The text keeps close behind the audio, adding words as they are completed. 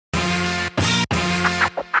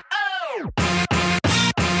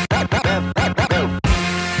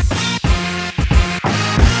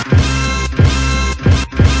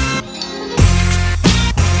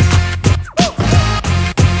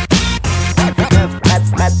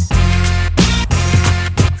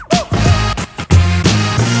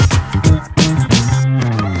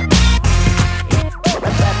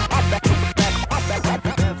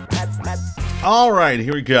All right,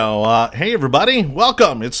 here we go. Hey, everybody.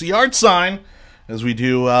 Welcome. It's the Yard Sign, as we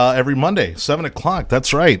do every Monday, 7 o'clock.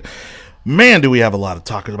 That's right. Man, do we have a lot to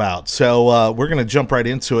talk about. So we're going to jump right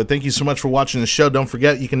into it. Thank you so much for watching the show. Don't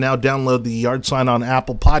forget, you can now download the Yard Sign on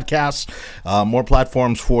Apple Podcasts. More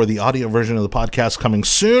platforms for the audio version of the podcast coming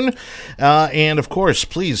soon. And, of course,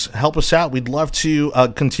 please help us out. We'd love to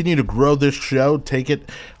continue to grow this show. Take it.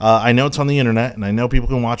 I know it's on the internet, and I know people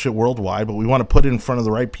can watch it worldwide, but we want to put it in front of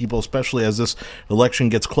the right people, especially as this election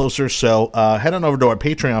gets closer. So head on over to our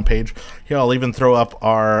Patreon page. Here, I'll even throw up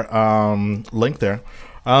our link there.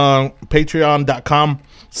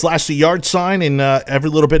 Patreon.com/the yard sign, and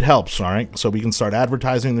every little bit helps. All right, so we can start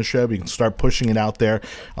advertising the show, we can start pushing it out there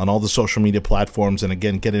on all the social media platforms, and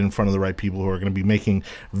again, get it in front of the right people who are going to be making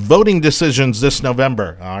voting decisions this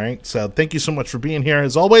November. All right, so thank you so much for being here.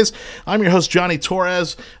 As always, I'm your host, Johnny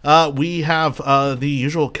Torres. We have the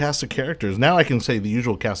usual cast of characters. Now I can say the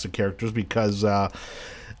usual cast of characters because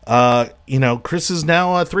Chris is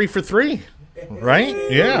now 3 for 3. Right?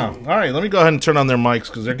 Yeah. All right, let me go ahead and turn on their mics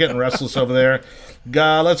because they're getting restless over there.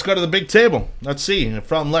 Let's go to the big table. Let's see.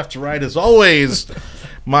 From left to right, as always,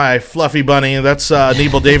 my fluffy bunny. That's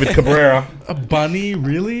Aníbal David Cabrera. A bunny?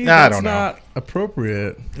 Really? I don't know. That's not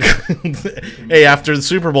appropriate. Hey, after the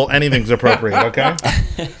Super Bowl, anything's appropriate, okay?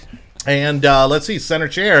 And let's see. Center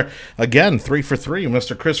chair, again, 3 for 3,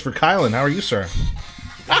 Mr. Christopher Kylan. How are you, sir?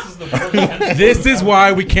 This is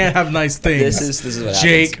why we can't have nice things. This is what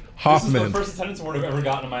Jake happens. Hoffman. This is the first attendance award I've ever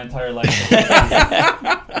gotten in my entire life.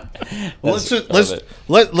 Well,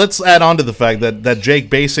 let's add on to the fact that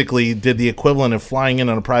Jake basically did the equivalent of flying in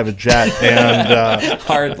on a private jet and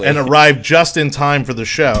Hardly. and arrived just in time for the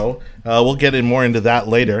show. We'll get more into that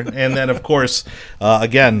later. And then, of course,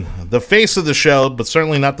 again, the face of the show, but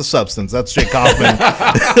certainly not the substance. That's Jake Hoffman.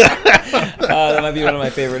 That might be one of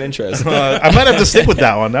my favorite intros. I might have to stick with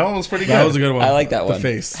that one. That one was pretty good. That was a good one. I like that one. The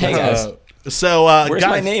face. Hey, guys. guys, Where's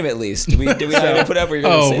my name at least? Did we not even put up where you're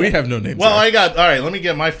going to say we that? have no names. Well, all right, let me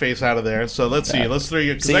get my face out of there. So let's see. Let's throw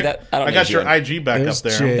you. See, I got your you. IG back There's up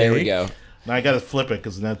there. Jake. There we go. Now I got to flip it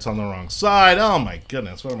because that's on the wrong side. Oh my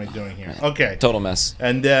goodness, what am I doing here? Okay, Total mess.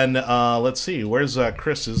 and then let's see. Where's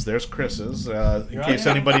Chris's? There's Chris's. In case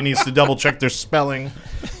anybody needs to double check their spelling.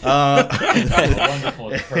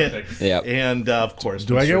 Wonderful. It's perfect. Yeah. And of course,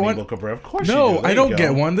 Do I get one? Cabrera. Of course, No, you do. There I you don't go.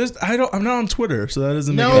 get one. I'm not on Twitter, so that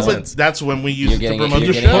doesn't make No, any but sense. that's when we use it to getting it- promote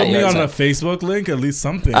you're the getting show. it. Put me Yeah, on a it's Facebook link, at least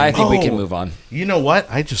something. I think we Oh. can move on. You know what?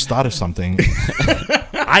 I just thought of something.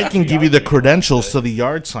 I can give you the credentials to the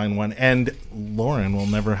yard sign one, and Lauren will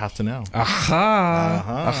never have to know.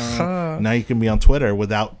 Aha. Now you can be on Twitter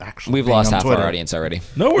without actually. We've being lost on half Twitter. our audience already.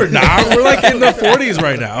 No, we're not. We're like in the 40s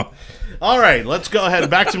right now. All right, let's go ahead.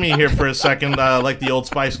 Back to me here for a second. Like the Old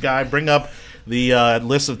Spice guy, bring up the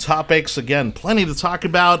list of topics. Again, plenty to talk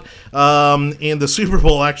about. And the Super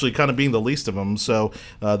Bowl actually kind of being the least of them. So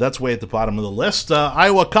that's way at the bottom of the list.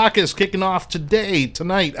 Iowa Caucus kicking off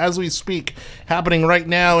tonight, as we speak. Happening right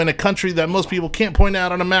now in a country that most people can't point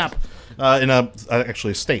out on a map.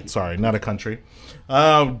 Actually a state, sorry, not a country.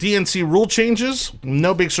 DNC rule changes,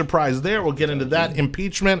 no big surprise there. We'll get into that.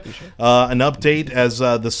 Impeachment, an update as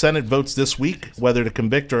the Senate votes this week whether to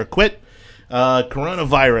convict or acquit.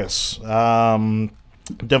 Coronavirus,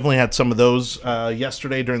 definitely had some of those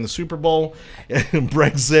yesterday during the Super Bowl.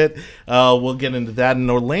 Brexit, we'll get into that. And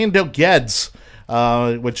Orlando Gudes,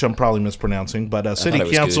 which I'm probably mispronouncing, but city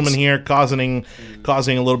councilman Gudes. here causing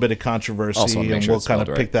a little bit of controversy, Also, make and sure we'll it's kind of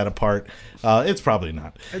spelled pick right. that apart. It's probably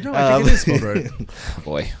not. No, I think it is spelled right.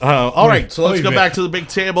 Boy. All right, so let's Oy go vey. back to the big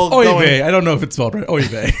table. Oy Going- vey. I don't know if it's spelled right. Oy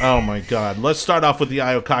vey. Oh my God! Let's start off with the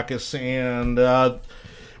Iowa Caucus, and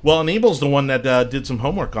Aníbal's the one that did some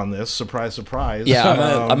homework on this. Surprise, surprise. Yeah,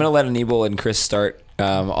 I'm gonna let Aníbal and Chris start.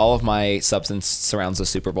 All of my substance surrounds the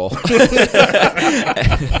Super Bowl.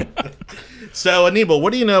 So, Aníbal,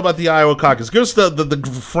 what do you know about the Iowa Caucus? Give us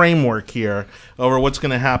the framework here over what's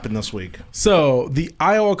going to happen this week. So, the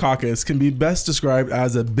Iowa caucus can be best described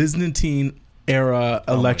as a Byzantine era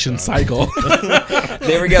election cycle.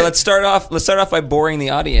 There we go. Let's start off by boring the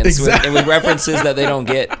audience with references that they don't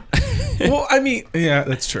get. Well, I mean, yeah,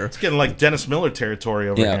 that's true. It's getting like Dennis Miller territory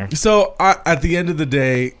over Yeah. here. So at the end of the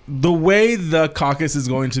day, the way the caucus is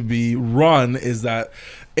going to be run is that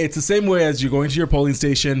it's the same way as you're going to your polling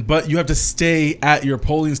station, but you have to stay at your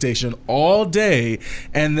polling station all day,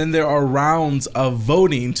 and then there are rounds of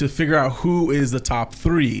voting to figure out who is the top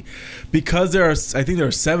three. Because I think there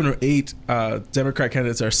are 7 or 8 Democrat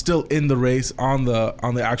candidates that are still in the race on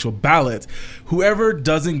the actual ballot. Whoever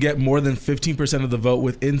doesn't get more than 15% of the vote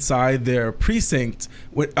with inside their precinct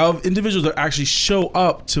of individuals that actually show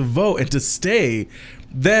up to vote and to stay,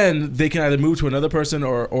 then they can either move to another person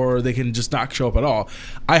or they can just not show up at all.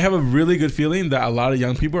 I have a really good feeling that a lot of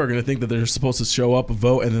young people are going to think that they're supposed to show up,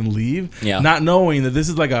 vote, and then leave, not knowing that this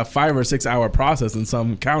is like a 5 or 6 hour process in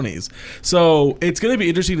some counties. So it's going to be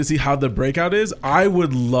interesting to see how the breakout is.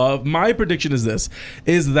 My prediction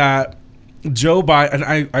is that Joe Biden,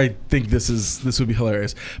 and I think this would be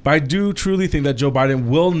hilarious, but I do truly think that Joe Biden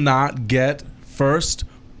will not get first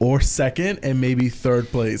or second and maybe third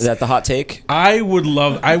place. Is that the hot take? I want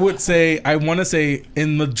to say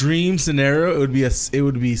in the dream scenario, it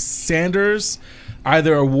would be Sanders,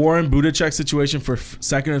 either a Warren Buttigieg situation for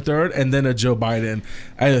second or third, and then a Joe Biden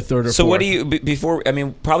either third or fourth. So what do you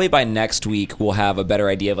probably by next week we'll have a better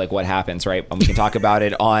idea of like what happens, right? And we can talk about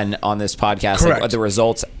it on this podcast, like what the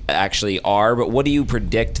results actually are. But what do you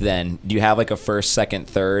predict then? Do you have like a first, second,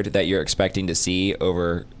 third that you're expecting to see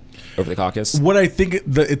over the caucus? What I think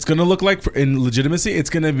it's going to look like in legitimacy, it's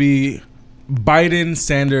going to be Biden,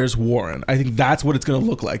 Sanders, Warren. I think that's what it's going to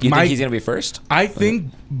look like. You think he's going to be first? I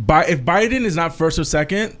think if Biden is not first or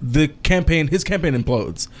second, his campaign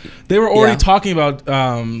implodes. They were already talking about.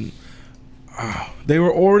 They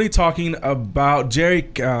were already talking about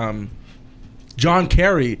John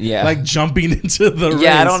Kerry, like jumping into the race.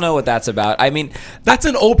 Yeah, I don't know what that's about. I mean, that's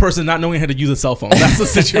an old person not knowing how to use a cell phone. That's the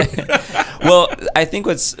situation. Well, I think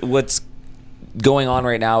what's going on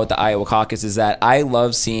right now with the Iowa caucus is that I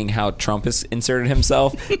love seeing how Trump has inserted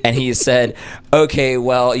himself, and he said, okay,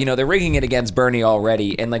 well, they're rigging it against Bernie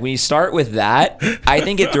already. And like when you start with that, I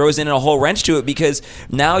think it throws in a whole wrench to it, because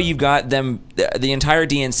now you've got them, the entire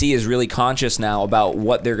DNC is really conscious now about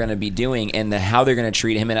what they're going to be doing and how they're going to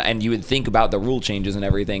treat him. And you would think about the rule changes and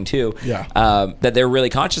everything too, that they're really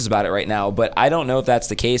conscious about it right now. But I don't know if that's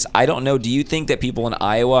the case. I don't know. Do you think that people in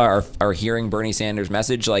Iowa are hearing Bernie Sanders'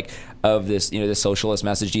 message, like of this, this socialist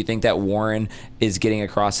message? Do you think that Warren is getting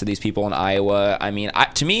across to these people in Iowa? I mean,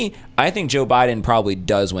 to me, I think Joe Biden probably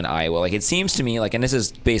does win Iowa. Like, it seems to me like, and this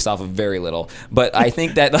is based off of very little, but I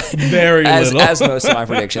think that as most of my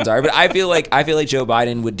predictions are. But I feel like Joe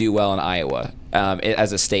Biden would do well in Iowa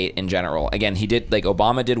as a state in general. Again, he did, like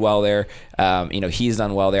Obama did well there. He's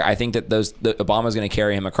done well there. I think that Obama's going to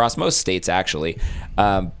carry him across most states actually.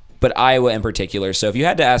 But Iowa in particular. So if you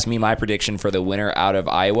had to ask me my prediction for the winner out of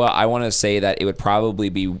Iowa, I want to say that it would probably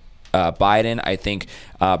be Biden. I think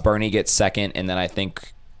Bernie gets second, and then I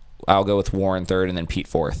think I'll go with Warren third, and then Pete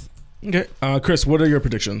fourth. Okay. Chris, what are your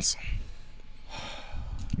predictions?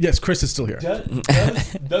 Yes, Chris is still here.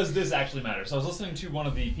 Does this actually matter? So I was listening to one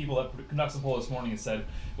of the people that conducts the poll this morning and said,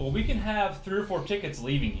 well, we can have 3 or 4 tickets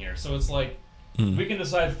leaving here. So it's like we can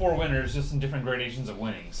decide 4 winners just in different gradations of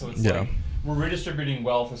winning. So it's like we're redistributing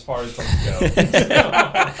wealth as far as votes go.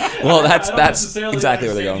 Well, that's exactly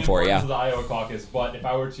what they're going for, the Iowa caucus, but if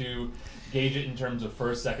I were to gauge it in terms of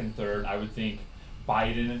first, second, third, I would think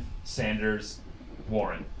Biden, Sanders,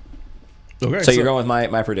 Warren. Okay, so you're going with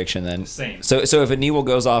my prediction then. Same. So if a Newell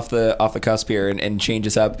goes off the cusp here and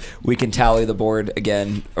changes up, we can tally the board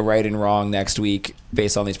again, right and wrong next week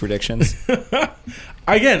based on these predictions.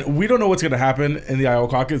 Again, we don't know what's going to happen in the Iowa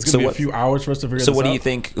caucus. It's going to be a few hours for us to figure this out. So what do you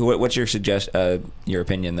think? What's your your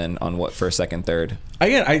opinion then on what first, second, third?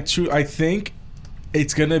 Again, I think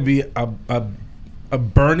it's going to be a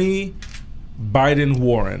Bernie, Biden,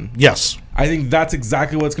 Warren. Yes. I think that's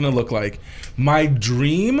exactly what it's going to look like. My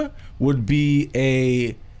dream would be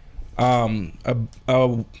a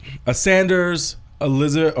Sanders, a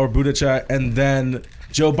Lizard or Buttigieg, and then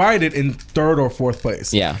Joe Biden in third or fourth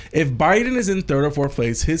place. Yeah. If Biden is in third or fourth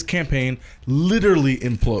place, his campaign literally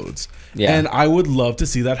implodes. Yeah. And I would love to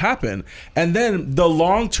see that happen. And then the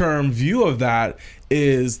long-term view of that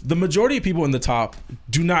is the majority of people in the top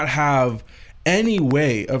do not have any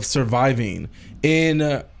way of surviving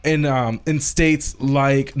in states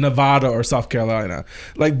like Nevada or South Carolina.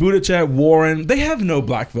 Like Buttigieg, Warren, they have no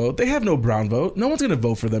black vote, they have no brown vote. No one's going to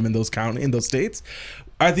vote for them in those states.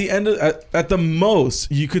 At the end, at the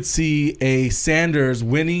most, you could see a Sanders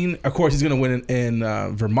winning. Of course, he's going to win in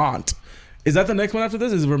Vermont. Is that the next one after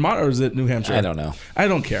this? Is it Vermont or is it New Hampshire? I don't know. I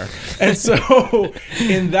don't care. And so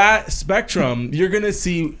in that spectrum, you're going to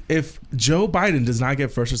see if Joe Biden does not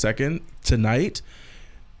get first or second tonight,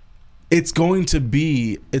 it's going to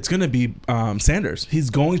be Sanders.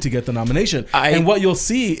 He's going to get the nomination. And what you'll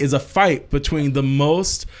see is a fight between the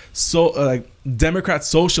most Democrat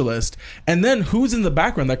socialist, and then who's in the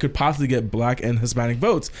background that could possibly get black and Hispanic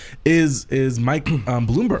votes is Mike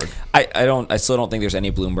Bloomberg. I still don't think there's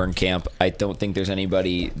any Bloomberg camp. I don't think there's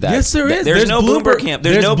anybody that. Yes, there is. There's no Bloomberg camp.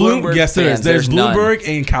 There's no Bloomberg. Yes, there is. There's Bloomberg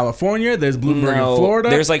in California. There's Bloomberg in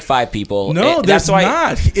Florida. There's like 5 people. No, there's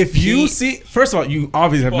not. If you see, first of all, you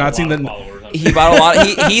obviously have not seen the. He bought a lot.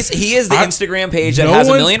 He is the Instagram page that has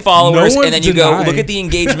 1 million followers, and then you go look at the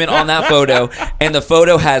engagement on that photo, and the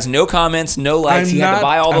photo has no comments, no likes. He had to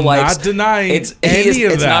buy all the likes. I'm not denying it's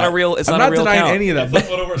that. Not a real. It's I'm not a real denying count. any of that. It's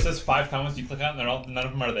the photo where it says 5 comments. You click on, and none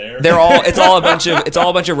of them are there. It's all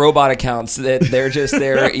a bunch of robot accounts that they're just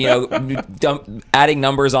there, adding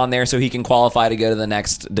numbers on there so he can qualify to go to the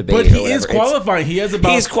next debate. But he is qualifying.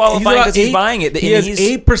 He's qualifying because he's buying it. He has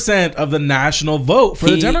 8% of the national vote for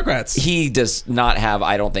the Democrats. He does not have,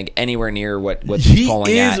 I don't think, anywhere near what he's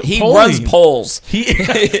polling at. He polling. runs polls. He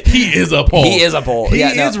is a poll. He is a poll. He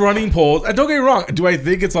is running polls. Don't get me wrong. Do I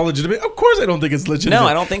think it's all legitimate? Of course I don't think it's legitimate. No,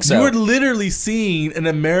 I don't think so. You are literally seeing an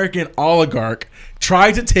American oligarch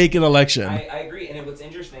try to take an election. I agree. And what's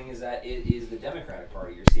interesting is that it is the Democratic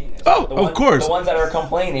Party you're seeing this. Of course. The ones that are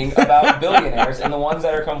complaining about billionaires and the ones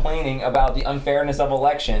that are complaining about the unfairness of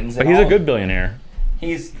elections. But he's a good billionaire.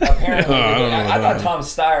 He's apparently. I thought Tom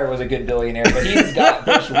Steyer was a good billionaire, but he's got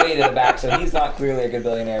Bush way to the back, so he's not clearly a good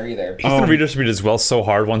billionaire either. He's going to redistribute his wealth so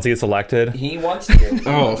hard once he gets elected. He wants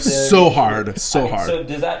to. So hard. So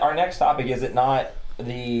does that? Our next topic, is it not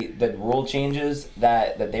the rule changes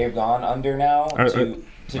that they've gone under now to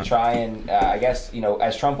try and I guess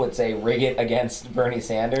as Trump would say, rig it against Bernie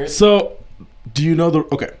Sanders? So. Do you know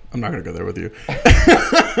okay, I'm not going to go there with you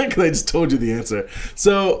because I just told you the answer.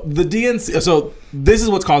 So the DNC, so this is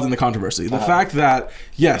what's causing the controversy. The fact that,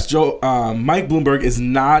 yes, Mike Bloomberg is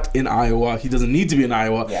not in Iowa. He doesn't need to be in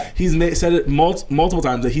Iowa. Yeah. He's said it multiple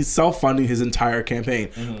times that he's self-funding his entire campaign.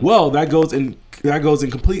 Mm-hmm. Well, that goes in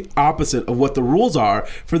complete opposite of what the rules are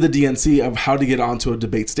for the DNC of how to get onto a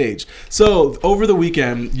debate stage. So over the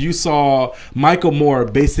weekend, you saw Michael Moore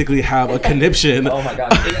basically have a conniption. Oh my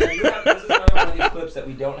God. This is another one of these clips that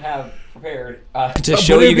we don't have prepared to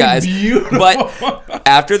show you guys. But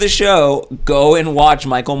after the show, go and watch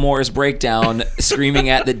Michael Moore's breakdown screaming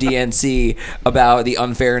at the DNC about the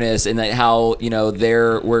unfairness and that how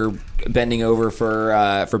we're bending over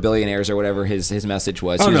for billionaires or whatever his message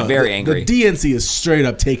was. He was very angry. The DNC is straight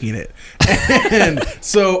up taking it. And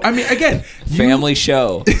so, I mean, again, family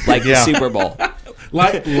show like the Super Bowl.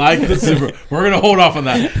 Like the Super. We're gonna hold off on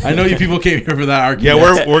that. I know you people came here for that argument.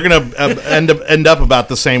 Yeah, we're gonna end up about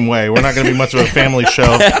the same way. We're not gonna be much of a family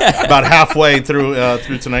show. About halfway through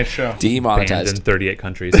tonight's show, demonetized in 38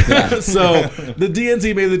 countries. So the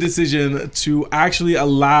DNC made the decision to actually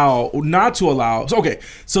not to allow.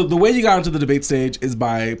 So the way you got into the debate stage is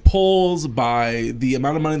by polls, by the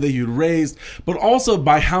amount of money that you'd raised, but also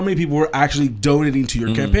by how many people were actually donating to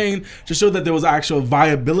your campaign to show that there was actual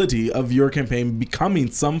viability of your campaign becoming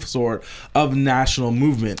some sort of national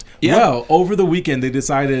movement. Yeah. Well, over the weekend, they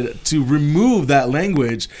decided to remove that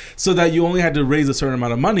language so that you only had to raise a certain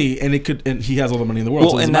amount of money, and he has all the money in the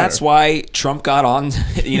world. Well, and that's why Trump got on,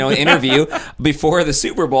 an interview before the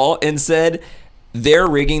Super Bowl and said they're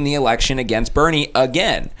rigging the election against Bernie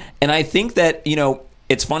again. And I think that,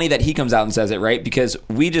 it's funny that he comes out and says it, right? Because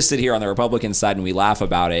we just sit here on the Republican side and we laugh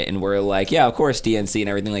about it, and we're like, yeah, of course, DNC and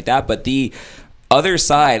everything like that. But the other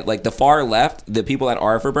side, like the far left, the people that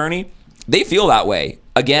are for Bernie, they feel that way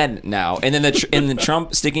again now. And then the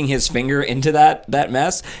Trump sticking his finger into that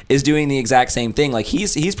mess is doing the exact same thing. Like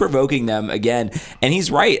he's provoking them again, and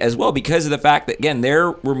he's right as well because of the fact that again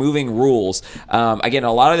they're removing rules. Again,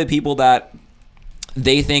 a lot of the people that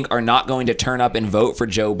they think are not going to turn up and vote for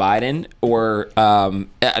Joe Biden or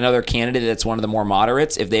another candidate that's one of the more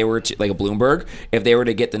moderates, if they were to, like a Bloomberg, if they were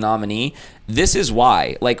to get the nominee. This is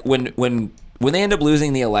why, like when they end up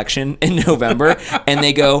losing the election in November and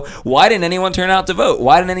they go, why didn't anyone turn out to vote?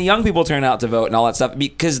 Why didn't any young people turn out to vote and all that stuff?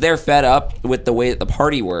 Because they're fed up with the way that the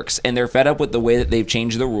party works, and they're fed up with the way that they've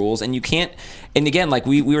changed the rules. And you can't, and again, like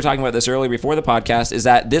we were talking about this earlier before the podcast, is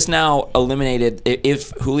that this now eliminated,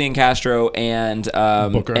 if Julian Castro and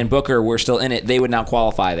Booker were still in it, they would now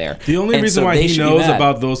qualify there. The only reason why he knows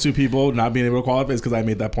about those two people not being able to qualify is because I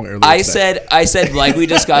made that point earlier. I said, like we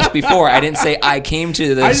discussed before, I didn't say I came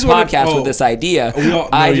to this podcast with this idea. We all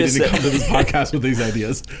know you didn't come to this podcast with these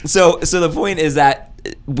ideas. So the point is that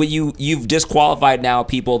you've disqualified now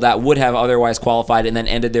people that would have otherwise qualified and then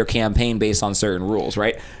ended their campaign based on certain rules,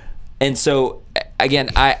 right? And so, again,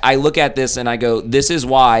 I look at this and I go, this is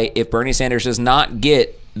why if Bernie Sanders does not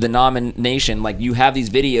get the nomination, like you have these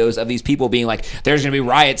videos of these people being like, there's going to be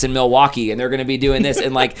riots in Milwaukee and they're going to be doing this.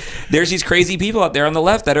 And like, there's these crazy people out there on the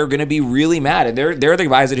left that are going to be really mad. And they're the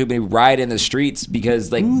guys that who've been rioting in the streets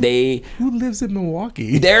because like who lives in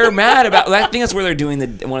Milwaukee? They're mad about, I think that's where they're doing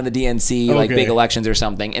one of the DNC like big elections or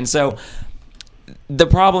something. And so the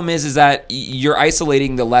problem is that you're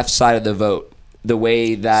isolating the left side of the vote. the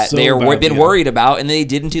way that So they've bad, been yeah. worried about, and they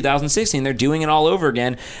did in 2016. They're doing it all over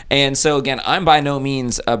again. And so, again, I'm by no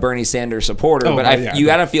means a Bernie Sanders supporter, Oh, but yeah, you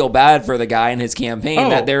no. got to feel bad for the guy and his campaign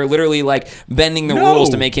that they're literally like bending the rules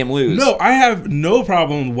to make him lose. No, I have no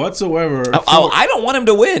problem whatsoever. I don't want him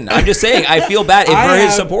to win. I'm just saying I feel bad for his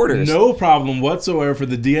have supporters. No problem whatsoever for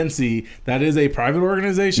the DNC, that is a private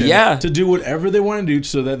organization, to do whatever they want to do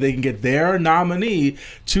so that they can get their nominee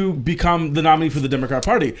to become the nominee for the Democrat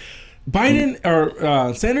Party. Biden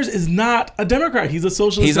or Sanders is not a Democrat. He's a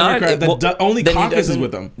socialist Democrat that only caucuses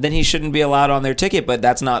with them. Then he shouldn't be allowed on their ticket, but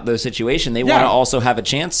that's not the situation. They want to also have a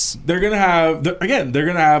chance. They're gonna have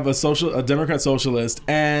a Democrat socialist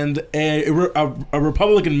and a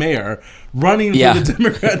Republican mayor running for the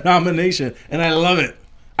Democrat nomination, and I love it.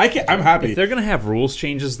 I'm happy. If they're gonna have rules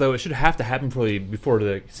changes, though, it should have to happen before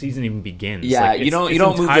the season even begins. Yeah, like, you don't it's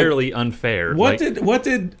move entirely unfair. What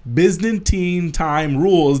did Byzantine time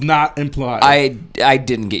rules not imply? I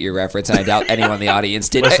didn't get your reference, and I doubt anyone in the audience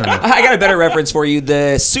did. Listen. I got a better reference for you.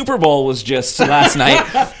 The Super Bowl was just last night.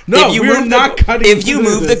 We're not cutting. If you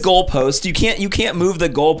move this. the goalpost, you can't move the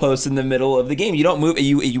goalpost in the middle of the game. You don't move.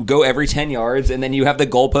 You go every 10 yards, and then you have the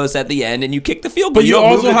goalpost at the end, and you kick the field goal. But you don't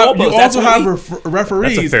also move the have goalpost.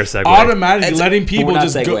 referees That's a fair segue. automatically letting people we're not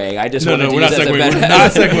just segueing. go. I just no, wanted to we're use not it as a segueing. better- We're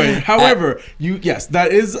not segueing. However,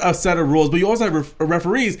 that is a set of rules, but you also have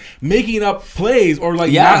referees making up plays or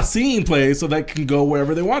not seeing plays so that can go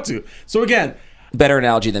wherever they want to. So again. Better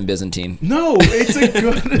analogy than Byzantine. No, it's a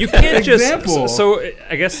good You can't example. So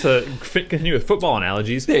I guess to continue with football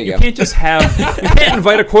analogies, There you go. can't just have you can't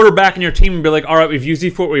invite a quarterback in your team and be like, all right, we've used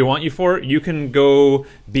you for what we want you for. You can go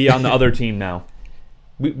be on the other team now.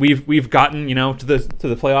 We've gotten to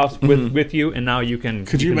the playoffs with you, and now you can.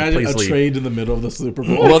 Could you imagine a trade in the middle of the Super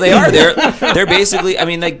Bowl? Well, they are. They're basically. I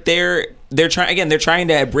mean, like they're trying again. They're trying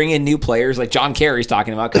to bring in new players, like John Kerry's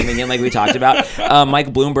talking about coming in, like we talked about.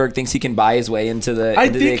 Mike Bloomberg thinks he can buy his way into the. I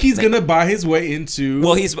think he's going to buy his way into.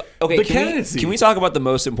 Well, he's okay. The Can candidacy. we talk about the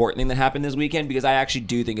most important thing that happened this weekend? Because I actually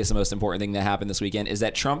do think it's the most important thing that happened this weekend is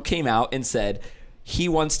that Trump came out and said he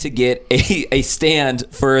wants to get a stand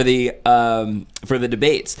for the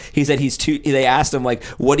debates. He said they asked him like,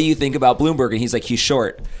 what do you think about Bloomberg? And he's like, he's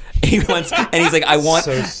short. He wants, and he's like, I want,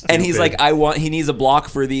 and he's like, he needs a block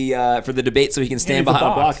for the debate so he can stand behind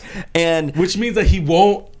a block. And which means that he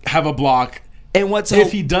won't have a block. And what's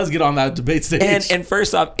if he does get on that debate stage? And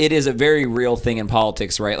first off, it is a very real thing in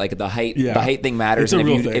politics, right? Like the height thing matters. It's a and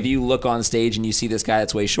real thing. If you look on stage and you see this guy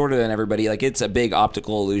that's way shorter than everybody, like it's a big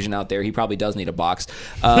optical illusion out there. He probably does need a box.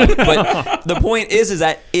 But the point is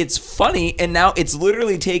that it's funny, and now it's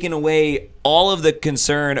literally taken away all of the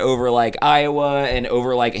concern over like Iowa and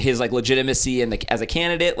over like his like legitimacy and as a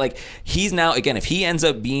candidate. Like he's now again, if he ends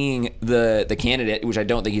up being the candidate, which I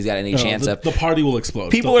don't think he's got any chance of, the party will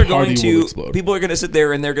explode. People are going to sit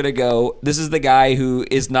there and they're going to go, this is the guy who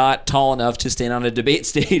is not tall enough to stand on a debate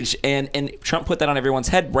stage, and Trump put that on everyone's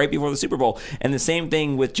head right before the Super Bowl. And the same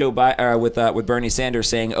thing with with Bernie Sanders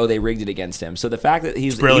saying, oh, they rigged it against him. So the fact that he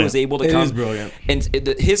was able to come, is brilliant. And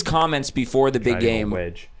his comments before the big game.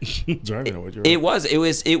 It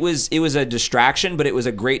was a distraction, but it was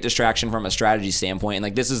a great distraction from a strategy standpoint. And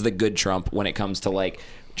like this is the good Trump when it comes to like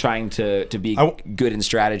trying to be good in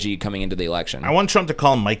strategy coming into the election. I want Trump to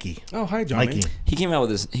call him Mikey. Oh, hi, Johnny. Mikey. He came out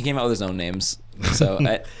with his own names. So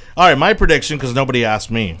all right, my prediction, because nobody asked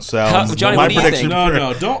me. So Johnny, my what do you prediction think?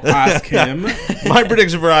 No, don't ask him. My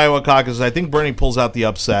prediction for Iowa caucus is I think Bernie pulls out the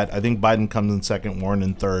upset. I think Biden comes in second, Warren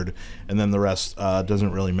in third, and then the rest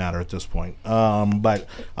doesn't really matter at this point. But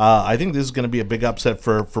I think this is going to be a big upset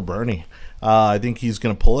for Bernie. I think he's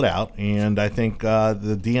going to pull it out, and I think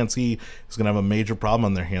the DNC is going to have a major problem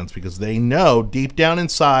on their hands because they know deep down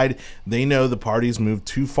inside, they know the party's moved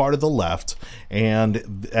too far to the left,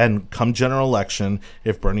 and come general election,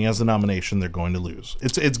 if Bernie has the nomination, they're going to lose.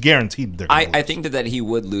 It's guaranteed they're going to lose. I think that he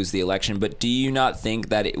would lose the election, but do you not think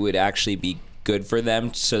that it would actually be good for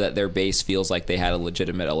them so that their base feels like they had a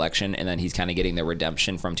legitimate election, and then he's kind of getting their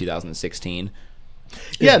redemption from 2016?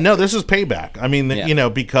 Yeah, no, this is payback. I mean,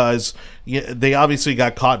 because they obviously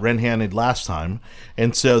got caught red-handed last time,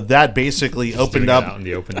 and so that basically opened up.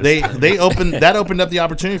 They opened up the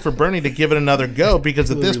opportunity for Bernie to give it another go because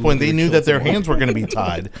at this point they knew that their hands were going to be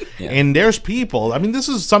tied. And there's people. I mean, this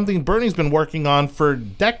is something Bernie's been working on for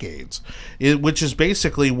decades, which is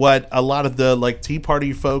basically what a lot of the like Tea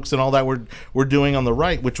Party folks and all that were doing on the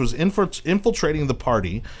right, which was infiltrating the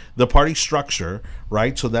party structure,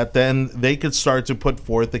 right, so that then they could start to put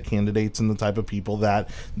forth the candidates and the type of people that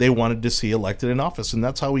they wanted to see elected in office. And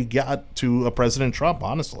that's how we got to President Trump,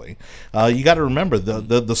 honestly. You got to remember,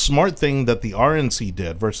 the smart thing that the RNC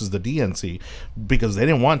did versus the DNC, because they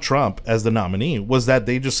didn't want Trump as the nominee, was that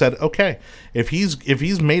they just said, okay, if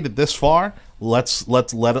he's made it this far, let's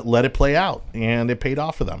let it play out. And it paid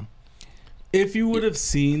off for them. If you would have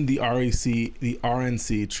seen the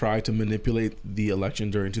RNC try to manipulate the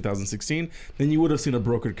election during 2016, then you would have seen a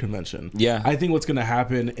brokered convention. Yeah. I think what's going to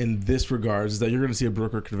happen in this regards is that you're going to see a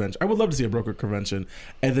brokered convention. I would love to see a brokered convention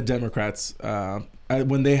at the Democrats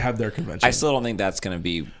when they have their convention. I still don't think that's going to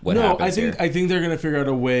be what happens here. I think they're going to figure out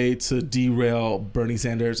a way to derail Bernie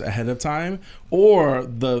Sanders ahead of time, or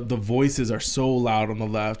the voices are so loud on the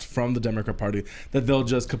left from the Democrat Party that they'll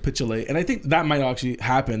just capitulate. And I think that might actually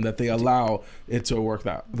happen, that they allow it to work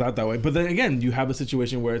that way. But then again, you have a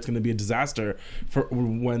situation where it's going to be a disaster for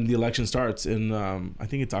when the election starts in I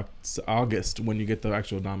think it's August when you get the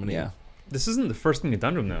actual nominee. Yeah. This isn't the first thing they've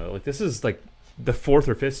done to him, though. Like, this is like the fourth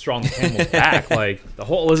or fifth straw on the camel's back. Like, the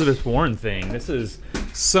whole Elizabeth Warren thing. This is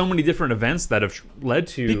so many different events that have led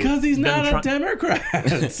to, because he's them not a Democrat.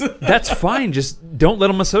 That's fine. Just don't let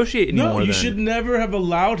him associate anymore. No, you then. should never have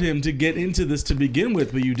allowed him to get into this to begin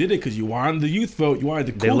with, but you did it because you wanted the youth vote. You wanted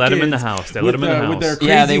the cool They let him in the kids house. They let him in the house. with their crazy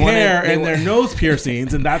Yeah, they wanted- hair they and wa- their nose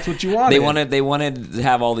piercings, and that's what you wanted. They wanted to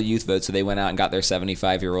have all the youth votes, so they went out and got their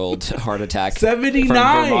 75-year-old heart attack. 79.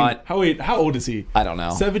 From Vermont. How old is he? I don't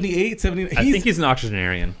know. 78, 79. I think he's an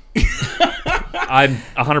octogenarian. I'm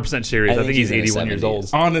 100% serious. I think he's in his 81 years 70s. old.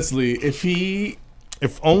 Honestly,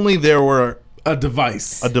 If only there were a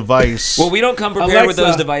device. Well, we don't come prepared with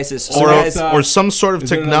Alexa, those devices. So guys, or some sort of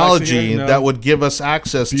Is there an technology Alexa here? No. that would give us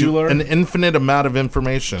access Bueller? to an infinite amount of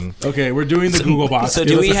information. Okay, we're doing the Google box. so Give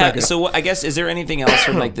do us we a have? second. So I guess, is there anything else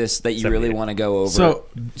from like this that you really 78. want to go over? So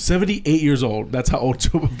 78 years old. That's how old.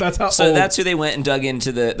 That's how So old. that's who they went and dug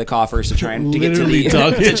into the coffers to try and to get to Literally the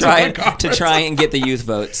dug to into try the coffers. to try and get the youth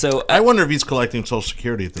vote. So I wonder if he's collecting Social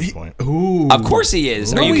Security at this point. Ooh. of course he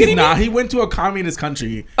is. No, Are you he's kidding not. me? He went to a communist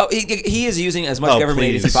country. Oh, he is using as much Oh, government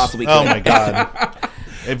aid as he please. possibly could. Oh my God!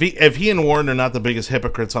 If he and Warren are not the biggest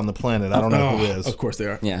hypocrites on the planet, I don't know who is. Of course they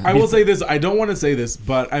are. Yeah. I will say this. I don't want to say this,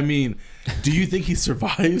 but I mean, do you think he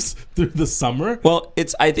survives through the summer? Well,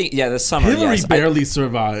 I think the summer. Hillary yes. barely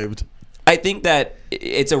survived. I think that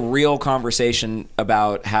it's a real conversation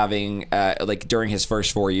about having like during his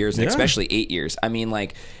first 4 years, and Yeah. especially 8 years. I mean,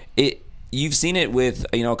 like it. You've seen it with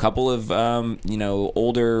a couple of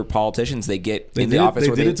older politicians. They get in the office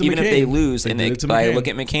where did it to even if McCain. they lose, They and did it to I McCain. look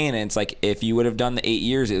at McCain, and it's like if you would have done the 8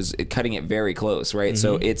 years, it was cutting it very close, right?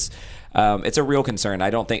 So it's a real concern. I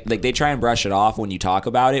don't think they try and brush it off when you talk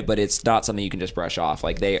about it, but it's not something you can just brush off.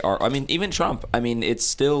 Like they are. I mean, even Trump. I mean, it's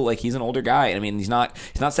still like he's an older guy. I mean, he's not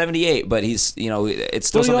 78, but he's it's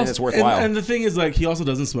still something that's worthwhile. And the thing is, like, he also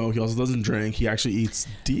doesn't smoke. He also doesn't drink. He actually eats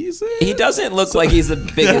decent. He doesn't look like he's the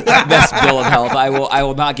biggest best bill of health. I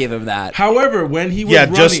will not give him that. However, when he was Yeah,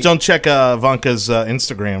 running, just don't check Ivanka's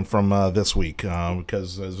Instagram from this week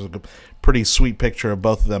because there's a pretty sweet picture of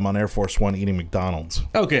both of them on Air Force One eating McDonald's.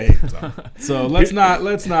 Okay, so let's not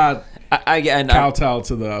kowtow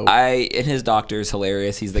to the. And his doctor is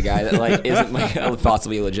hilarious. He's the guy that like isn't like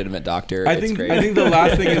possibly a legitimate doctor. I It's think great. the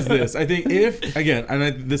last thing is this. I think if again,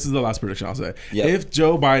 this is the last prediction I'll say. Yep. If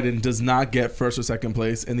Joe Biden does not get first or second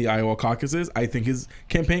place in the Iowa caucuses, I think his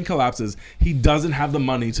campaign collapses. He doesn't have the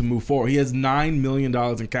money to move forward. He has $9 million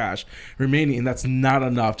in cash remaining, and that's not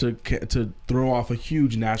enough to throw off a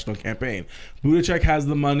huge national campaign. Buttigieg has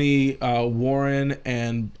the money. Warren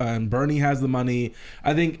and Bernie has the money.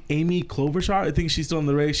 I think Amy Klobuchar, I think she's still in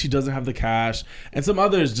the race. She doesn't have the cash, and some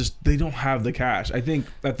others just they don't have the cash. I think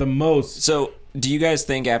at the most. So, do you guys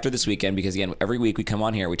think after this weekend, because again, every week we come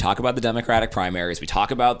on here, we talk about the Democratic primaries, we talk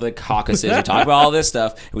about the caucuses, we talk about all this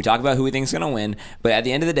stuff, and we talk about who we think is going to win. But at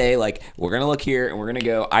the end of the day, like we're going to look here and we're going to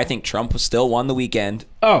go, I think Trump still won the weekend.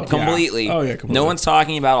 Completely. Yeah. Oh, yeah, completely. No one's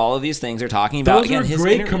talking about all of these things. They're talking about Those again were his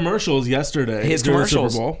great interview. commercials yesterday. His during the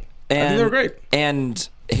commercials. Super Bowl. I And, think they were great. And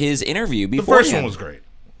his interview The beforehand. first one was great.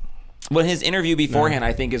 Well, his interview beforehand,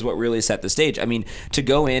 I think, is what really set the stage. I mean, to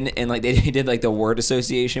go in and like they did like the word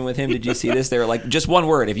association with him. Did you see this? They were like just one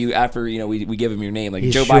word. If you after we give him your name, like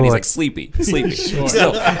Joe Biden, he's like sleepy.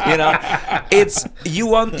 Still, it's you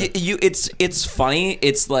want you. It's funny.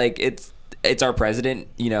 It's like it's our president,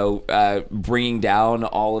 bringing down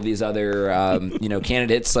all of these other,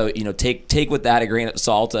 candidates. So, take with that a grain of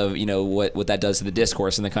salt of, what that does to the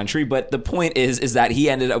discourse in the country. But the point is that he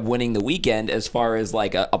ended up winning the weekend as far as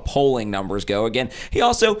like a polling numbers go. Again, he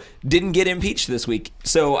also didn't get impeached this week.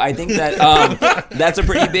 So I think that that's a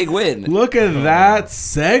pretty big win. Look at that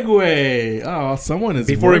segue. Oh, someone is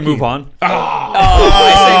Before working. we move on,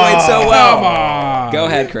 I segued so well. Come on. Go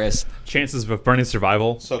ahead, Chris. chances of Bernie's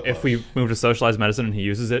survival, So close. if we move to socialized medicine and he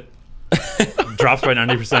uses it, drops by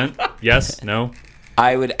 90%. Yes? No?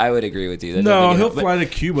 I would agree with you. That No, doesn't he'll get- but fly to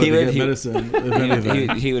Cuba he to would- get he- medicine, if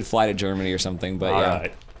anything. he would fly to Germany or something. But All yeah.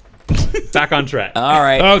 right. Back on track. All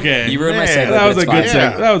right. Okay. You ruined my Man, segue. That was but a it's good fine.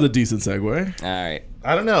 Yeah. segue. That was a decent segue. All right.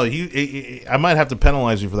 I don't know. I might have to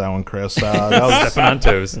penalize you for that one, Chris. That was, Stepping on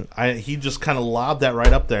toes. he just kind of lobbed that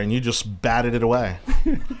right up there, and you just batted it away.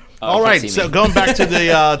 All can't right, see so me. going back to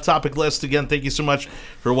the topic list again, thank you so much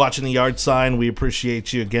for watching the yard sign. We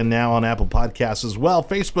appreciate you again now on Apple Podcasts as well,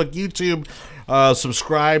 Facebook, YouTube.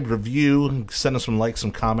 Subscribe, review, send us some likes,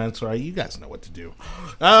 some comments. All right, you guys know what to do.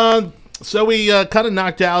 So we kind of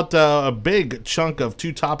knocked out a big chunk of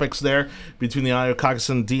two topics there between the Iowa Caucus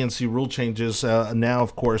and DNC rule changes. Now,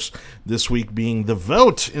 of course, this week being the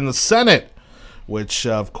vote in the Senate, which,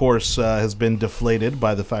 of course, has been deflated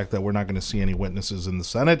by the fact that we're not going to see any witnesses in the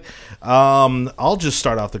Senate. I'll just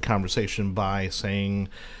start off the conversation by saying,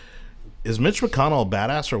 is Mitch McConnell a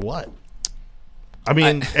badass or what? I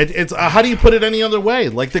mean, it's how do you put it any other way?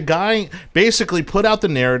 Like, the guy basically put out the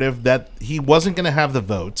narrative that he wasn't going to have the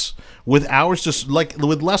votes with hours, just like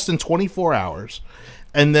with less than 24 hours.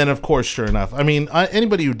 And then, of course, sure enough, I mean,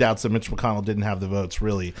 anybody who doubts that Mitch McConnell didn't have the votes,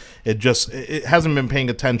 really, it hasn't been paying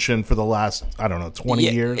attention for the last, 20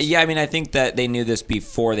 years. Yeah, I mean, I think that they knew this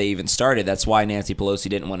before they even started. That's why Nancy Pelosi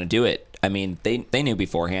didn't want to do it. I mean, they knew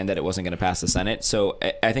beforehand that it wasn't going to pass the Senate, so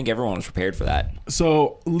I think everyone was prepared for that.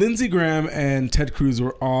 So Lindsey Graham and Ted Cruz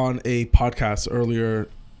were on a podcast earlier,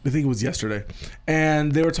 I think it was yesterday,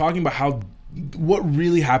 and they were talking about what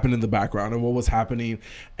really happened in the background and what was happening.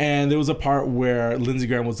 And there was a part where Lindsey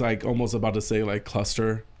Graham was like almost about to say like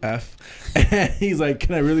cluster F. And he's like,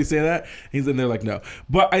 can I really say that? And they're like, no.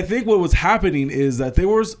 But I think what was happening is that there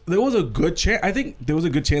was a good chance. I think there was a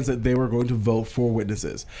good chance that they were going to vote for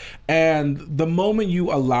witnesses. And the moment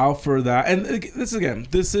you allow for that, and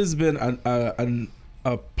this has been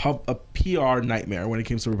a PR nightmare when it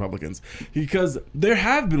comes to Republicans, because there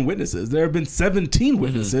have been witnesses. There have been 17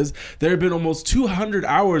 witnesses. There have been almost 200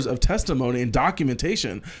 hours of testimony and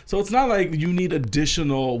documentation. So it's not like you need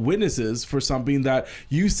additional witnesses for something that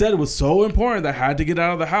you said was so important that had to get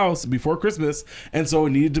out of the house before Christmas, and so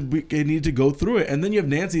it needed to go through it. And then you have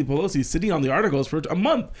Nancy Pelosi sitting on the articles for a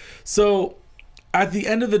month. So at the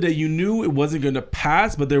end of the day, you knew it wasn't going to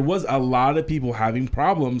pass, but there was a lot of people having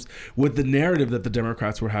problems with the narrative that the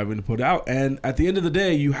Democrats were having to put out. And at the end of the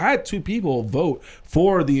day, you had two people vote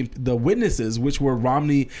for the witnesses, which were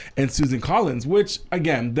Romney and Susan Collins, which,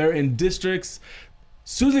 again, they're in districts.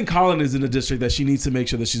 Susan Collins is in a district that she needs to make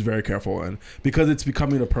sure that she's very careful in, because it's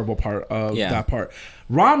becoming a purple part of that part.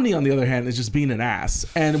 Romney, on the other hand, is just being an ass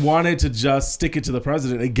and wanted to just stick it to the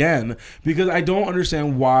president again, because I don't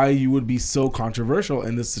understand why you would be so controversial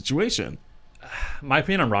in this situation. My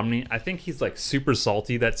opinion on Romney, I think he's like super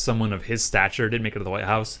salty that someone of his stature didn't make it to the White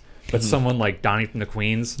House. But someone like Donnie from the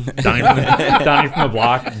Queens, Donnie from the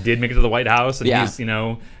block did make it to the White House. And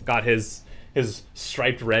he's, got his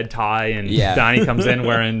striped red tie, and Donnie comes in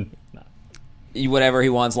wearing whatever he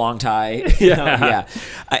wants, long tie. Yeah.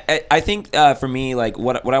 I think for me, like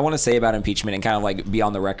what I want to say about impeachment, and kind of like be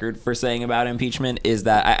on the record for saying about impeachment, is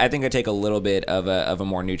that I think I take a little bit of a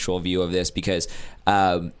more neutral view of this, because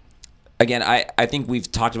again, I think we've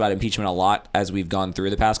talked about impeachment a lot as we've gone through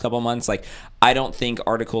the past couple of months. Like, I don't think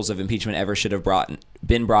articles of impeachment ever should have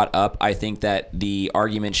been brought up. I think that the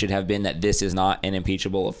argument should have been that this is not an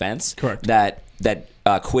impeachable offense. Correct. That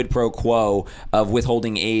quid pro quo of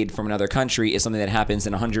withholding aid from another country is something that happens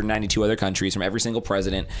in 192 other countries from every single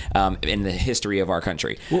president in the history of our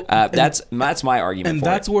country. Well, that's my argument. And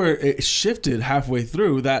that's where it shifted halfway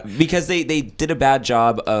through that, because they did a bad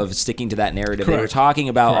job of sticking to that narrative. Correct. They were talking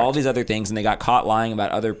about Correct. all these other things, and they got caught lying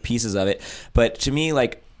about other pieces of it. But to me,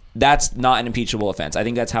 like, that's not an impeachable offense. I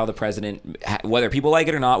think that's how the president, whether people like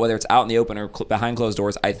it or not, whether it's out in the open or behind closed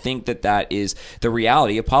doors, I think that is the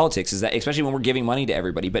reality of politics, is that especially when we're giving money to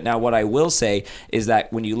everybody. But now what I will say is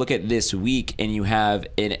that when you look at this week and you have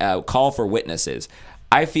a call for witnesses,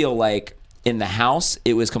 I feel like in the House,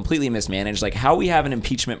 it was completely mismanaged. Like how we have an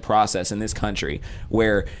impeachment process in this country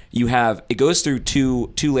where it goes through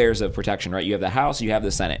two layers of protection, right? You have the House, you have the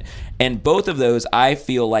Senate. And both of those, I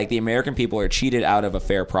feel like the American people are cheated out of a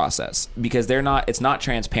fair process because it's not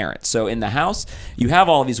transparent. So in the House, you have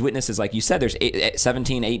all of these witnesses. Like you said, there's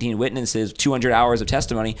 17, 18 witnesses, 200 hours of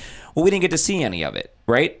testimony. Well, we didn't get to see any of it,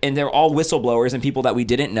 right? And they're all whistleblowers and people that we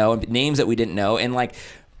didn't know, and names that we didn't know. And like,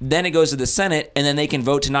 then it goes to the Senate, and then they can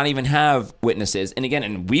vote to not even have witnesses. And again,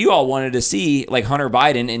 and we all wanted to see like Hunter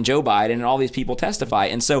Biden and Joe Biden and all these people testify.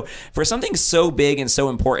 And so for something so big and so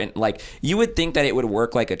important, like you would think that it would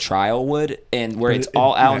work like a trial would, and where it's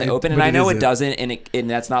all out in the open. And I know it doesn't, and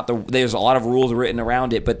that's not there's a lot of rules written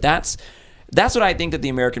around it, but that's what I think that the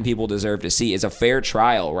American people deserve to see is a fair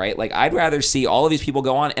trial, right? Like I'd rather see all of these people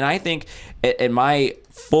go on. And I think in my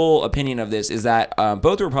full opinion of this is that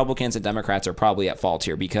both Republicans and Democrats are probably at fault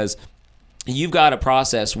here because you've got a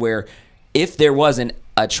process where if there wasn't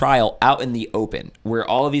a trial out in the open where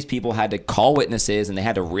all of these people had to call witnesses and they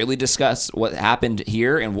had to really discuss what happened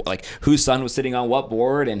here and like whose son was sitting on what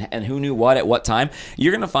board and who knew what at what time,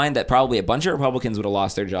 you're going to find that probably a bunch of Republicans would have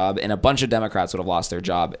lost their job and a bunch of Democrats would have lost their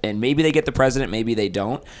job. And maybe they get the president, maybe they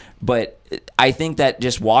don't. But I think that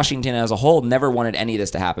just Washington as a whole never wanted any of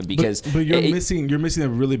this to happen because but you're missing a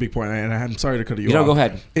really big point, and I'm sorry to cut you off. No, go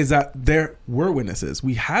ahead. Is that there were witnesses?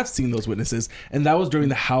 We have seen those witnesses, and that was during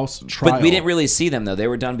the House trial. But we didn't really see them though; they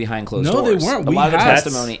were done behind closed doors. No, they weren't. A lot of the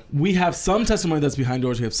testimony. We have some testimony that's behind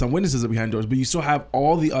doors. We have some witnesses that are behind doors, but you still have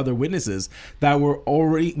all the other witnesses that were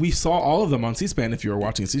already. We saw all of them on C-SPAN. If you were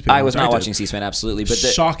watching C-SPAN, I was not watching C-SPAN, absolutely. But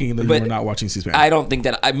shocking that you were not watching C-SPAN. I don't think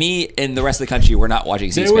that me and the rest of the country were not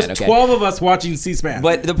watching C-SPAN. There was 12 of us watching C-SPAN.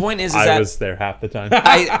 But the point is I that was there half the time.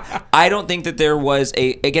 I don't think that there was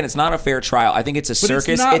again, it's not a fair trial. I think it's a circus.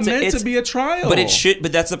 It's not meant to be a trial. But it should.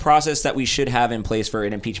 But that's the process that we should have in place for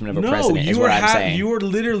an impeachment of a president. Is what I'm saying. You are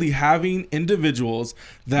literally having individuals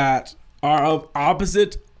that are of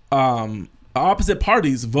opposite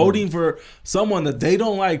parties voting for someone that they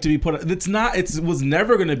don't like to be put. It was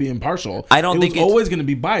never going to be impartial. I don't think it was always going to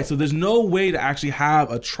be biased. So there's no way to actually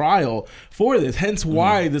have a trial for this. Hence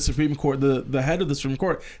why the Supreme Court, the head of the Supreme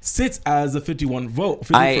Court, sits as a 51 vote.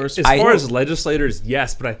 As far as legislators,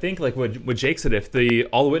 yes, but I think like what Jake said, if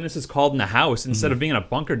all the witnesses called in the House instead of being in a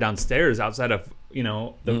bunker downstairs outside of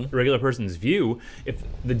the regular person's view, if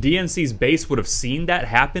the DNC's base would have seen that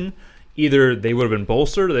happen. Either they would have been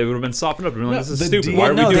bolstered or they would have been softened up. This is stupid. Why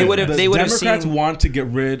are we doing it? The Democrats want to get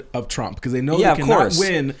rid of Trump because they know they cannot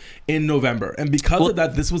win in November. And because of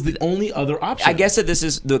that, this was the only other option. I guess that this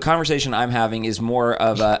is the conversation I'm having is more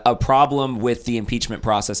of a problem with the impeachment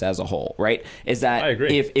process as a whole, right? Is that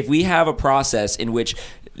if we have a process in which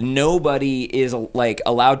nobody is like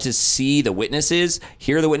allowed to see the witnesses,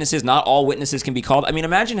 hear the witnesses. Not all witnesses can be called. I mean,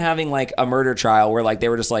 imagine having like a murder trial where like they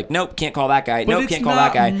were just like, nope, can't call that guy. Nope, can't call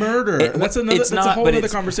that guy. Murder. That's a whole other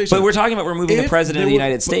conversation. But we're talking about removing the president of the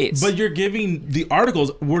United States. But you're giving the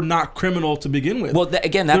articles were not criminal to begin with. Well,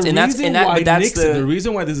 the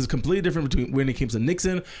reason why this is completely different between when it comes to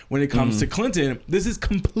Nixon, when it comes to Clinton. This is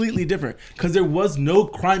completely different because there was no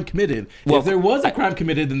crime committed. Well, if there was a crime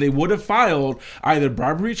committed, then they would have filed either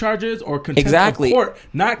bribery charges or contempt of court,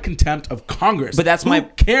 not contempt of Congress. But that's Who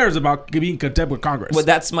cares about being contempt with Congress? But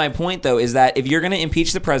that's my point, though, is that if you're going to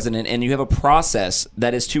impeach the president and you have a process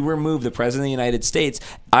that is to remove the president of the United States,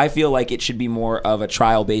 I feel like it should be more of a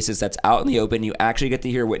trial basis that's out in the open. You actually get to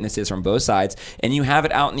hear witnesses from both sides, and you have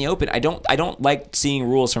it out in the open. I don't like seeing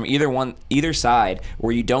rules from either side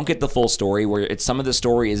where you don't get the full story, where some of the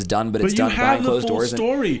story is done, but it's done behind closed doors.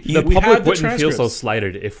 Story. The public wouldn't feel so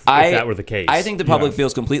slighted if that were the case. I think the public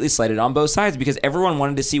feels completely slighted on both sides because everyone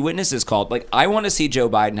wanted to see witnesses called. Like, I want to see Joe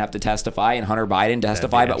Biden have to testify and Hunter Biden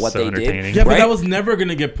testify about what they did. Yeah, but that was never going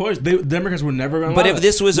to get pushed. Democrats were never going to. But if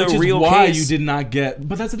this was a real case, why you did not get.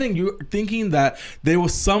 But that's the thing. You're thinking that there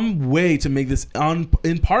was some way to make this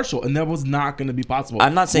impartial, and that was not going to be possible.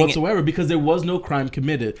 I'm not saying whatsoever because there was no crime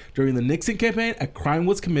committed during the Nixon campaign. A crime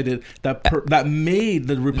was committed that made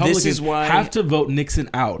the Republicans have to vote Nixon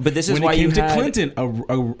out. But this is when why it came to Clinton,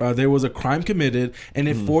 there was a crime committed, and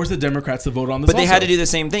it forced the Democrats to vote on this. But they had to do the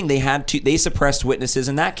same thing. They suppressed witnesses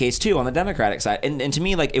in that case too on the Democratic side. And to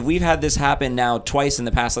me, like, if we've had this happen now twice in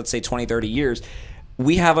the past, let's say 20, 30 years,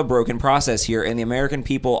 we have a broken process here, and the American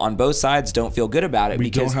people on both sides don't feel good about it. We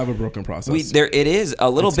don't have a broken process. It is a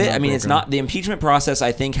little bit. I mean, it's not the impeachment process.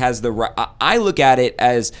 I think has I look at it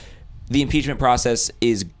as the impeachment process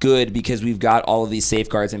is good because we've got all of these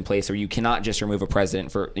safeguards in place where you cannot just remove a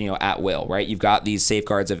president for, at will, right? You've got these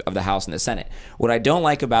safeguards of the House and the Senate. What I don't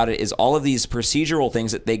like about it is all of these procedural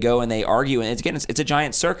things that they go and they argue, and it's a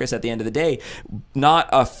giant circus at the end of the day, not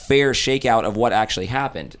a fair shakeout of what actually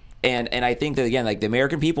happened. And I think that, again, like the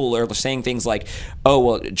American people are saying things like, "Oh,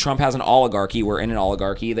 well, Trump has an oligarchy. We're in an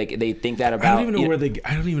oligarchy." They think that about. I don't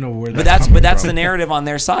even know where. But that's the narrative on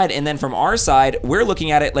their side. And then from our side, we're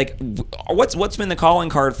looking at it like, what's been the calling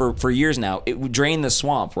card for years now? It would drain the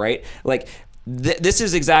swamp, right? Like. This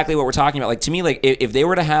is exactly what we're talking about. Like, to me, like if they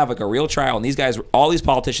were to have like a real trial and these guys, all these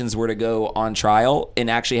politicians were to go on trial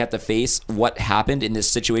and actually have to face what happened in this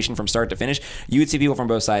situation from start to finish, you would see people from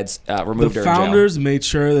both sides removed or in jail. The founders made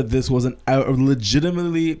sure that this was a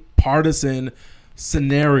legitimately partisan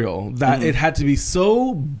scenario, that it had to be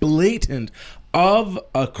so blatant of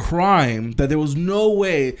a crime that there was no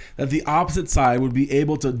way that the opposite side would be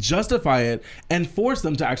able to justify it and force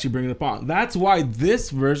them to actually bring it upon. That's why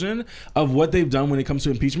this version of what they've done when it comes to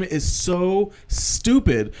impeachment is so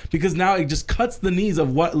stupid, because now it just cuts the knees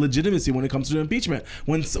of what legitimacy when it comes to impeachment.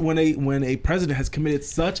 When a president has committed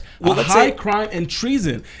such a high crime and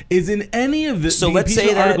treason, is in any of the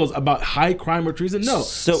impeachment articles about high crime or treason? No.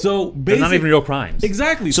 So they're not even real crimes.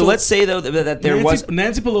 Exactly. So let's say though that there was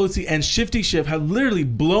Nancy Pelosi and Shifty Schiff have literally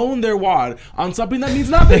blown their wad on something that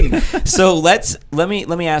means nothing. So let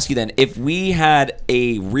me ask you then, if we had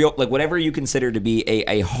a real, like whatever you consider to be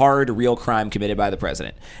a hard real crime committed by the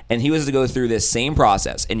president, and he was to go through this same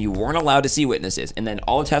process, and you weren't allowed to see witnesses, and then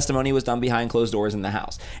all the testimony was done behind closed doors in the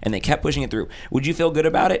House, and they kept pushing it through, would you feel good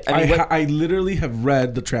about it? I literally have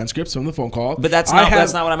read the transcripts from the phone call, but that's not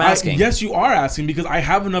what I'm asking. Yes, you are asking, because I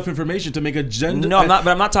have enough information to make a gender. No, I'm not.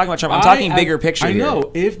 But I'm not talking about Trump. I'm talking bigger picture. I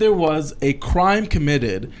know if there was a crime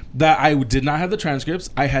committed that I did not have the transcripts,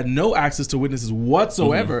 I had no access to witnesses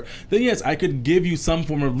whatsoever, then yes, I could give you some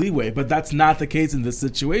form of leeway, but that's not the case in this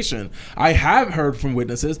situation. I have heard from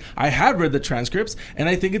witnesses, I have read the transcripts, and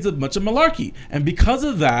I think it's a bunch of malarkey. And because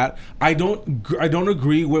of that, I don't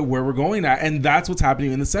agree with where we're going at, and that's what's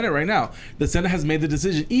happening in the Senate right now. The Senate has made the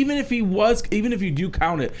decision, even if you do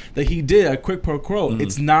count it, that he did a quid pro quo,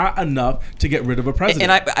 it's not enough to get rid of a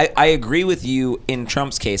president. And I agree with you in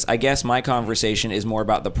Trump's case. I guess my conversation is more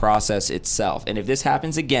about the process itself. And if this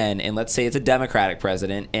happens again, and let's say it's a Democratic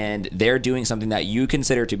president, and they're doing something that you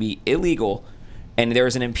consider to be illegal, and there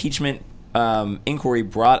is an impeachment inquiry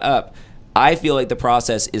brought up, I feel like the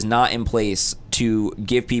process is not in place to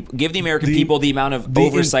give the American people the amount of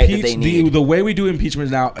oversight that they need. The way we do impeachment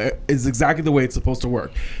now is exactly the way it's supposed to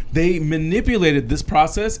work. They manipulated this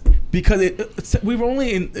process because we were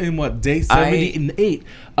only in what, day 78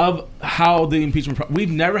 of how the impeachment. We've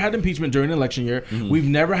never had impeachment during an election year. We've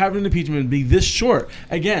never had an impeachment be this short.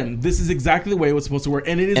 Again, this is exactly the way it was supposed to work,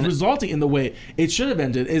 and it is resulting in the way it should have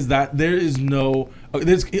ended. Is that there is no.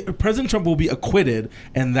 President Trump will be acquitted,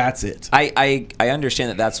 and that's it. I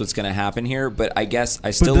understand that that's what's going to happen here, but I guess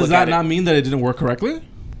I still. But does that not mean that it didn't work correctly?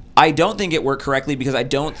 I don't think it worked correctly, because I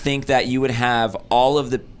don't think that you would have all of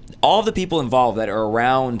the people involved that are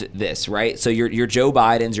around this, right? So your Joe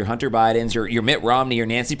Bidens, your Hunter Bidens, your Mitt Romney, your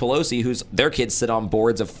Nancy Pelosi, whose their kids sit on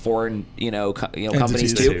boards of foreign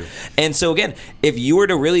companies too. And so again, if you were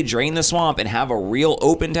to really drain the swamp and have a real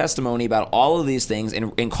open testimony about all of these things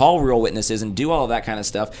and call real witnesses and do all of that kind of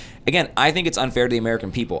stuff, again, I think it's unfair to the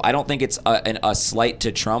American people. I don't think it's a slight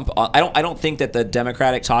to Trump. I don't think that the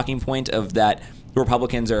Democratic talking point of that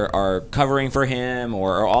Republicans are covering for him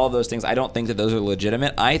or all of those things, I don't think that those are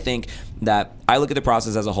legitimate. I think that I look at the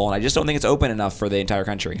process as a whole, and I just don't think it's open enough for the entire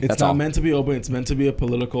country. It's not meant to be open. It's meant to be a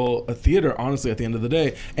political theater, honestly, at the end of the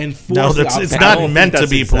day. And it's not meant to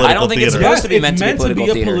be political theater. I don't think it's supposed to be meant to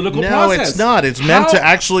be political theater. No, it's not. It's meant to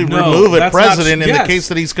actually remove a president in the case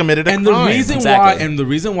that he's committed a crime. The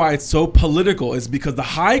reason why it's so political is because the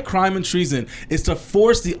high crime and treason is to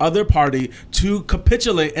force the other party to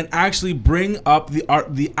capitulate and actually bring up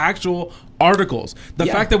the actual articles. The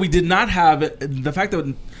fact that we did not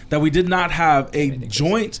have a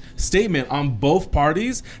joint statement on both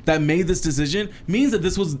parties that made this decision means that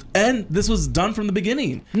this was done from the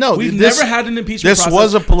beginning. No, we've never had an impeachment process. This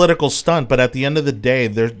was a political stunt, but at the end of the day,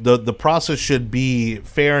 the process should be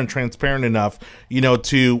fair and transparent enough,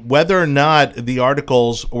 to whether or not the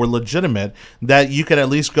articles were legitimate, that you could at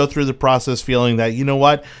least go through the process feeling that,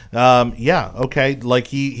 like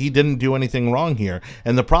he didn't do anything wrong here.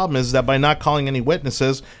 And the problem is that by not calling any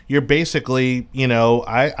witnesses, you're basically,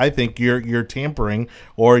 I think you're tampering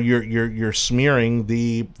or you're smearing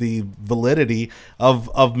the validity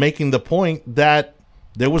of making the point that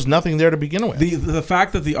there was nothing there to begin with. The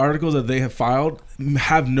fact that the articles that they have filed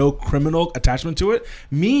have no criminal attachment to it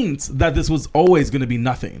means that this was always going to be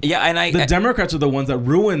nothing. Yeah, and the Democrats are the ones that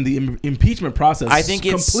ruined the impeachment process. I think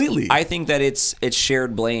completely. I think that it's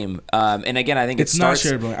shared blame. And again, I think it's not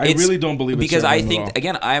shared blame. I really don't believe it's because shared I blame think at all.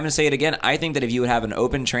 again, I'm going to say it again. I think that if you would have an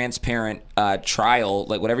open, transparent trial,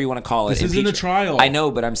 like whatever you want to call it, this isn't a trial. I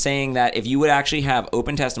know, but I'm saying that if you would actually have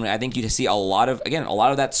open testimony, I think you'd see a lot of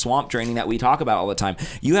that swamp draining that we talk about all the time.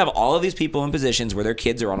 You have all of these people in positions where their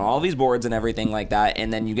kids are on all of these boards and everything like that,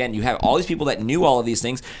 and then you have all these people that knew all of these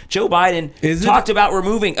things. Joe Biden talked about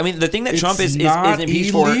removing. I mean, the thing that Trump is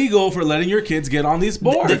impeached for. It's illegal for letting your kids get on these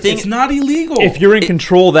boards. It's not illegal. If you're in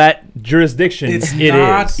control of that jurisdiction, it's it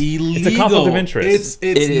not is. illegal. It's a conflict of interest.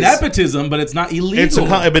 It's nepotism, but it's not illegal.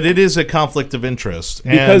 But it is a conflict of interest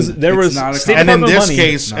because there was State and in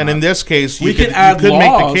Department this case, we could add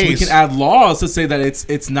laws. We can add laws to say that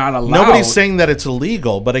it's not allowed. Nobody's saying that it's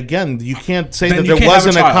illegal, but again, you can't say that there can't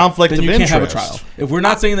wasn't a conflict of you interest. Can't have a trial. If we're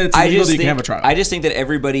not saying that it's illegal, you can have a trial. I just think that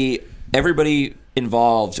everybody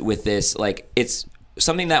involved with this, like, it's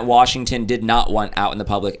something that Washington did not want out in the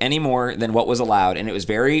public any more than what was allowed, and it was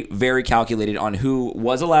very, very calculated on who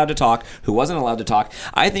was allowed to talk, who wasn't allowed to talk.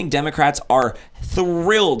 I think Democrats are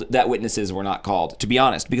thrilled that witnesses were not called, to be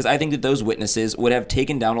honest, because I think that those witnesses would have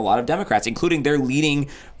taken down a lot of Democrats, including their leading,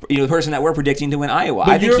 the person that we're predicting to win Iowa.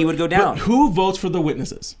 I think he would go down. But who votes for the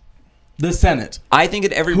witnesses? The Senate. I think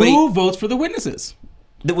that everybody. Who votes for the witnesses?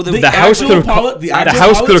 The House could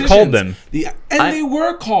have called them. They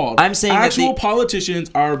were called. I'm saying actual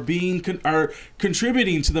politicians are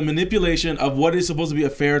contributing to the manipulation of what is supposed to be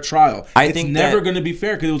a fair trial. It's never going to be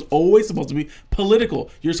fair because it was always supposed to be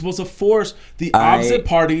political. You're supposed to force the opposite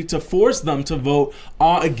party to force them to vote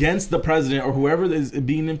against the president or whoever is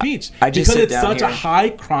being impeached because it's such a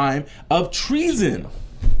high crime of treason.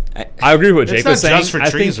 I agree with what Jake was saying. It's not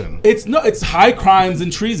just for treason. It's high crimes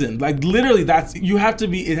and treason. Like literally, it has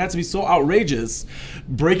to be so outrageous,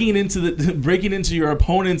 breaking into your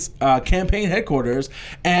opponent's campaign headquarters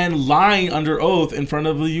and lying under oath in front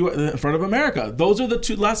of America. Those are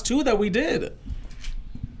the last two that we did.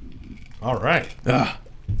 All right.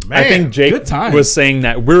 Man, I think Jake was saying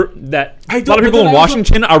that a lot of people in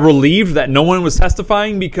Washington are relieved that no one was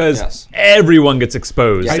testifying because everyone gets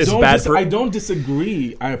exposed. I don't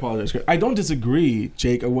disagree. I apologize. I don't disagree,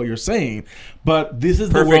 Jake, of what you're saying, but this is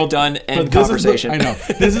the world. Done end conversation. I know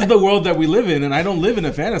this is the world that we live in, and I don't live in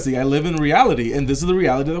a fantasy. I live in reality, and this is the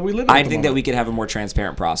reality that we live in. I think that we could have a more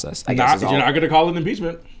transparent process. I guess you're not going to call it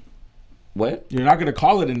impeachment. What? You're not going to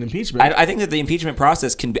call it an impeachment. I think that the impeachment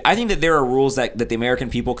process can be. I think that there are rules that the American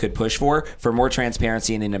people could push for more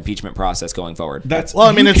transparency in an impeachment process going forward. It's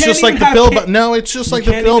just like the filibuster. No, it's just like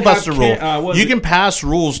the filibuster rule. You can pass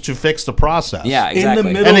rules to fix the process. Yeah, exactly.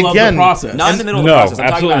 In the middle of the process. Not in the middle of the process.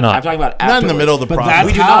 Absolutely not. I'm talking about afterwards. Not in the middle of the process.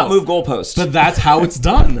 We do not move goalposts. But that's how it's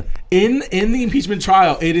done. In the impeachment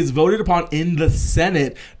trial, it is voted upon in the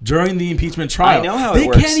Senate during the impeachment trial. I know how it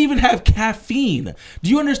works. They can't even have caffeine. Do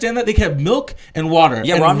you understand that? They can have milk and water.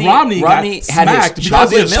 Yeah, and Romney got smacked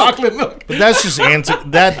because of chocolate milk. But that's just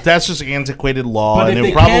that's just antiquated law, and it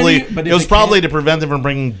was probably to prevent them from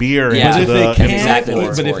bringing beer into the.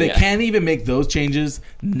 But if they can't even make those changes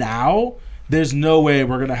now, there's no way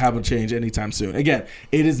we're going to have a change anytime soon. Again,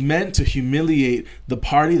 it is meant to humiliate the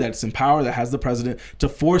party that's in power, that has the president, to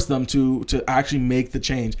force them to actually make the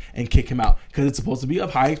change and kick him out because it's supposed to be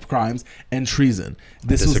of high crimes and treason.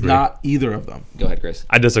 This was not either of them. Go ahead, Chris.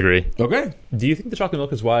 I disagree. Okay. Do you think the chocolate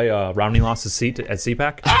milk is why Romney lost his seat at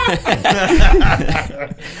CPAC?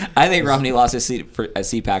 I think Romney lost his seat at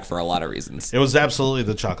CPAC for a lot of reasons. It was absolutely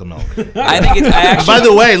the chocolate milk. I think it's. By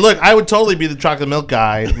the way, look, I would totally be the chocolate milk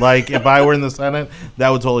guy. Like if I were in the Senate, that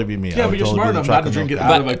would totally be me. Yeah, but you're smart enough not to drink it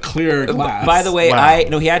out of a clear glass. By the way,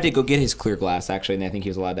 he had to go get his clear glass actually, and I think he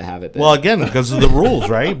was allowed to have it. Then. Well, again, because of the rules,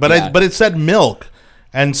 right? But but it said milk.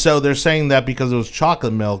 And so they're saying that because it was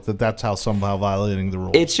chocolate milk, that's how somehow violating the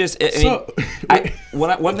rules. It's just,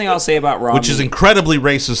 one thing I'll say about Romney, which is incredibly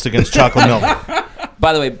racist against chocolate milk.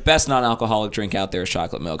 By the way, best non-alcoholic drink out there is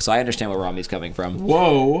chocolate milk. So I understand where Romney's coming from.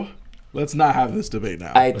 Whoa. Let's not have this debate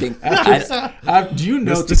now. I think. Do you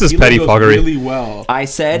know this is petty foggery. Really well? I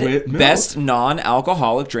said best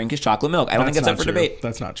non-alcoholic drink is chocolate milk. I don't think that's up for debate.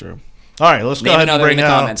 That's not true. All right, let's go ahead and bring in the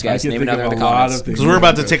comments, guys. Name another in the comments. Because we're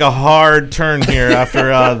about to take a hard turn here after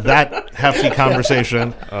that hefty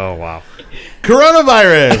conversation. Oh, wow.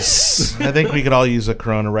 Coronavirus. I think we could all use a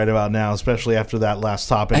corona right about now, especially after that last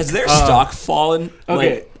topic. Has their stock fallen?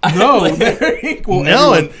 Okay. Everyone's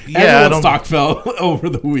stock fell over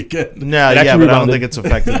the weekend. No, but I don't think it's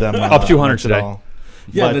affected them. Up 200 today.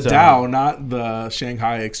 Yeah, the Dow, not the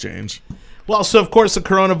Shanghai exchange. Well, so of course the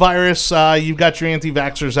coronavirus, you've got your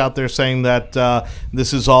anti-vaxxers out there saying that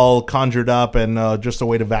this is all conjured up and just a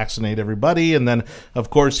way to vaccinate everybody. And then, of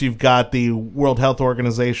course, you've got the World Health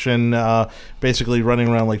Organization basically running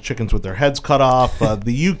around like chickens with their heads cut off.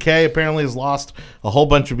 The UK apparently has lost a whole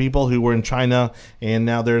bunch of people who were in China, and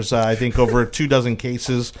now there's, I think, over 24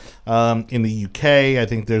 cases in the UK. I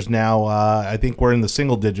think there's now, I think we're in the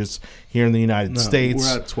single digits here in the United States.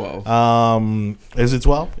 We're at 12. Is it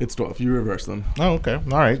 12? It's 12. You reverse them. Oh, okay.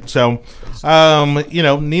 All right. So,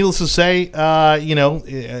 needless to say,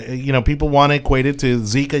 people want to equate it to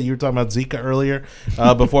Zika. You were talking about Zika earlier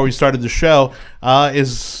before we started the show.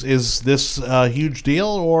 Is this a huge deal,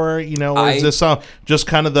 or is this just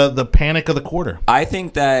kind of the panic of the quarter? I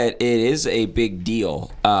think that it is a big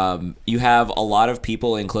deal. You have a lot of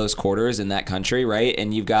people in close quarters in that country, right?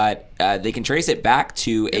 And you've got they can trace it back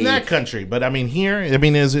to in that country, but I mean here,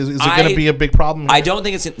 is it going to be a big problem here? I don't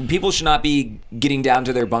think people should not be getting down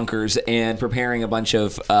to their bunkers and preparing a bunch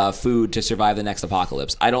of food to survive the next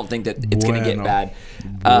apocalypse. I don't think that it's going to get bad.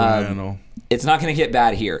 It's not going to get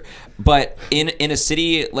bad here, but in a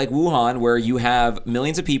city like Wuhan, where you have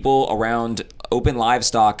millions of people around open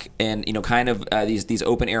livestock and these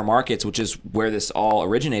open air markets, which is where this all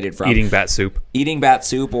originated from, eating bat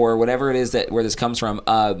soup or whatever it is where this comes from.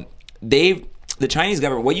 The Chinese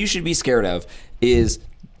government, what you should be scared of is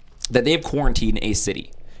that they've quarantined a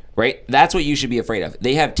city, right? That's what you should be afraid of.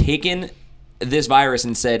 They have taken this virus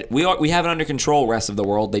and said, we have it under control. Rest of the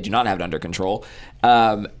world, they do not have it under control.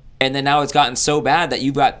 And then now it's gotten so bad that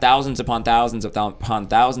you've got thousands upon thousands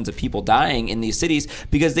of people dying in these cities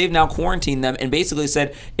because they've now quarantined them and basically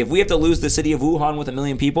said, if we have to lose the city of Wuhan with 1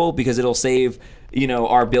 million people because it'll save,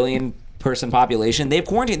 our billion-person population, they've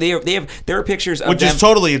quarantined. There are pictures of which them. is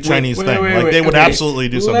totally a Chinese thing. They would absolutely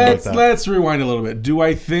do something like that. Let's rewind a little bit. Do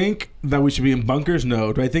I think that we should be in bunkers?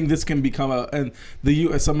 No. Do I think this can become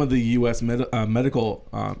some of the U.S. medical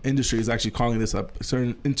industry is actually calling this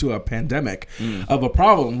into a pandemic of a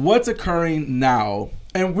problem. What's occurring now?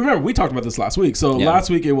 And remember, we talked about this last week. So last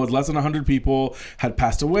week it was less than 100 people had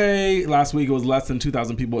passed away. Last week it was less than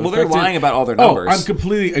 2,000 people infected. Well, they're lying about all their numbers. I'm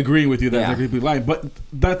completely agreeing with you that they're completely lying. But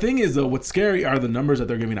the thing is, though, what's scary are the numbers that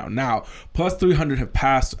they're giving out now. Plus 300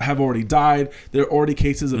 have already died. There are already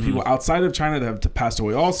cases of people outside of China that have passed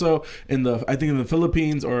away also. I think in the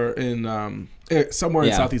Philippines or in somewhere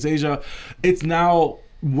in Southeast Asia. It's now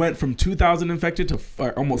went from 2,000 infected to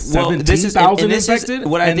almost 17,000 infected.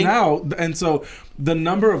 And so the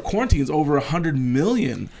number of quarantines over 100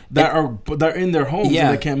 million that are in their homes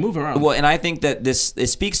and they can't move around. Well, and I think that this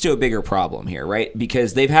speaks to a bigger problem here, right?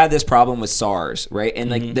 Because they've had this problem with SARS, right?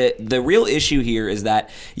 And like the real issue here is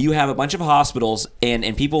that you have a bunch of hospitals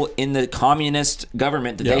and people in the communist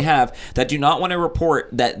government that they have that do not want to report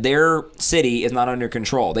that their city is not under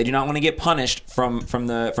control. They do not want to get punished from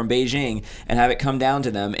Beijing and have it come down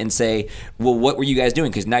to them and say, well, what were you guys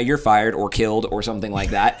doing? Because now you're fired or killed or something like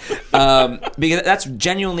that. Because that's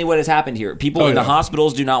genuinely what has happened here. People in the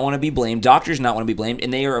hospitals do not want to be blamed. Doctors do not want to be blamed.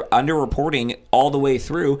 And they are underreporting all the way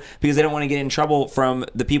through because they don't want to get in trouble from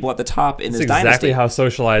the people at the top in this dynasty. Exactly how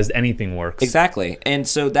socialized anything works. Exactly. And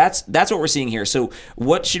so that's what we're seeing here. So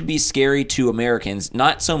what should be scary to Americans?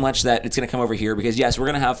 Not so much that it's going to come over here because, yes, we're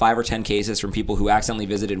going to have 5 or 10 cases from people who accidentally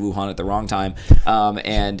visited Wuhan at the wrong time.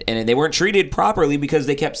 And they weren't treated properly because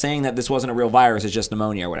they kept saying that this wasn't a real virus, it's just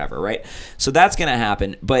pneumonia or whatever, right? So that's going to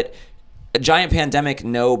happen. But a giant pandemic,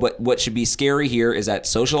 no, but what should be scary here is that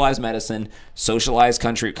socialized medicine, socialized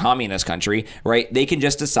country, communist country, right? They can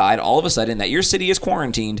just decide all of a sudden that your city is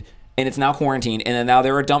quarantined and it's now quarantined, and then now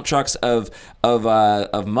there are dump trucks of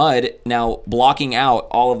mud now blocking out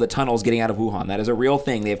all of the tunnels getting out of Wuhan. That is a real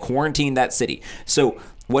thing. They have quarantined that city. So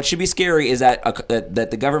what should be scary is that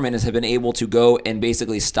the government has been able to go and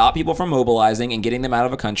basically stop people from mobilizing and getting them out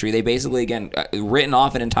of a country. They basically, again, written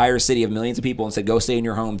off an entire city of millions of people and said, go stay in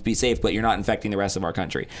your homes, be safe, but you're not infecting the rest of our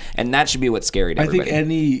country. And that should be what's scary to everybody. I think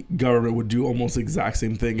any government would do almost the exact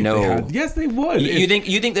same thing if they had. Yes, they would. You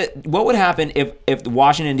think that what would happen if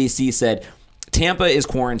Washington, D.C. said, Tampa is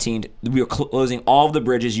quarantined. We are closing all of the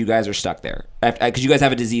bridges. You guys are stuck there because you guys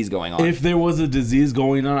have a disease going on. If there was a disease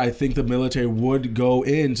going on, I think the military would go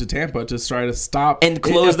into Tampa to try to stop and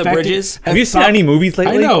close the bridges. Have you seen any movies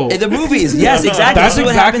lately? I know the movies. Yes, exactly. That's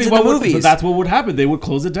what happens in the movies. That's what would happen. They would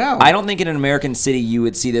close it down. I don't think in an American city you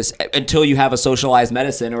would see this until you have a socialized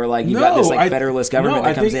medicine or like you got this like federalist government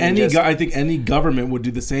that comes in. I think any government would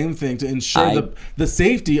do the same thing to ensure the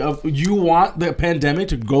safety of. You want the pandemic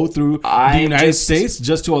to go through the United States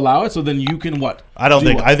just to allow it, so then you can what?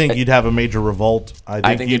 I think you'd have a major revolt.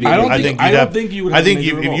 I think you'd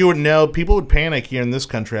if you would know, people would panic here in this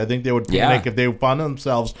country. I think they would panic if they found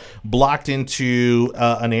themselves blocked into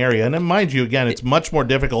an area. And then, mind you, again, it's much more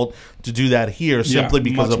difficult to do that here simply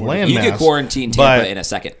because of landmass. You could quarantine Tampa in a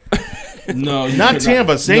second. No, not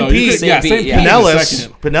Tampa. St. Pete.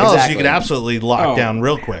 Pinellas, you could absolutely lock down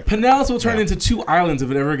real quick. Pinellas will turn into 2 islands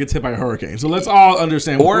if it ever gets hit by a hurricane. So let's all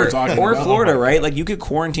understand what we're talking about. Or Florida, right? Like you could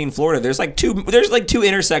quarantine Florida. There's like two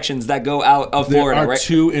intersections that go out of Florida, right? There are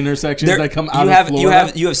 2 intersections that come out of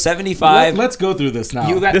Florida. You have 75. Let's go through this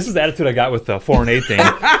now. This is the attitude I got with the 4 and 8 thing.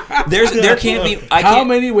 There can't be. How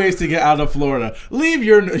many ways to get out of Florida? Leave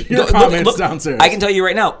your comments downstairs. I can tell you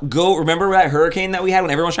right now. Remember that hurricane that we had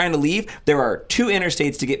when everyone was trying to leave? There are 2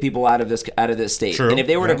 interstates to get people out of this state. True. And if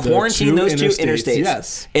they were to quarantine those 2 interstates,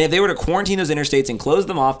 yes. And if they were to quarantine those interstates and close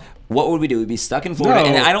them off, what would we do? We'd be stuck in Florida.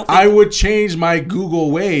 No, and I would change my Google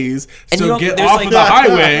Waze to get off of the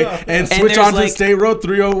highway and switch on to State Road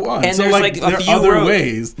 301. And so there's there are other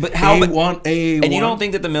ways. But how? A1. And you don't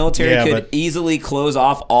think that the military could easily close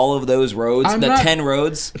off all of those roads, 10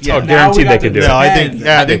 roads? Guaranteed they could do it. No,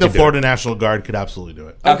 I think the Florida National Guard could absolutely do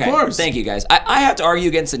it. Okay, of course. Thank you guys. I have to argue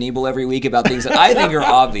against Anibal every week about things that I think are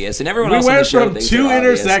obvious, and everyone else on the show thinks we went from 2 are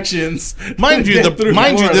intersections. Mind you,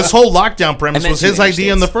 this whole lockdown premise was his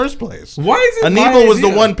idea in the first place. Why is it Anibal was the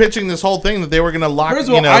one pitching this whole thing that they were going to lock. First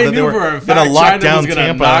of all, I knew for a fact lock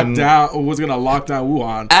China down was going to lock down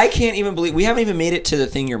Wuhan. I can't even believe we haven't even made it to the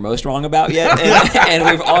thing you're most wrong about yet, and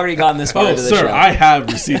we've already gone this far into the show. I have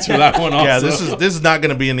receipts for that one. Also, yeah, this is not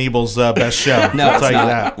going to be Anibal's best show. No, I'll it's tell not. you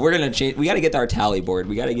that. We're gonna change. We got to get our tally board.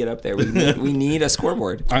 We got to get up there. We need a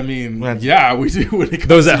scoreboard. I mean, yeah, we do. When it comes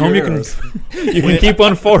Those to at home, you errors. can keep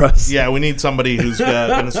one for us. Yeah, we need somebody who's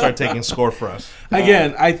going to start taking score for us.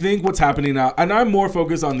 Again, I think what's happening now, and I'm more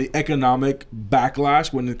focused on the economic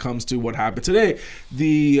backlash when it comes to what happened today.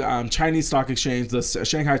 The Chinese stock exchange, the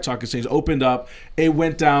Shanghai stock exchange opened up. It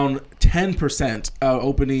went down 10%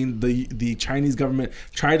 opening. The Chinese government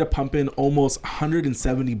tried to pump in almost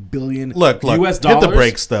 170 billion look, US dollars. Hit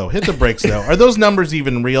the brakes, though. Are those numbers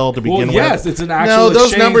even real to begin with? Yes, it's an actual No,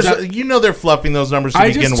 those exchange numbers, they're fluffing those numbers to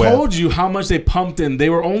begin with. I just told you how much they pumped in. They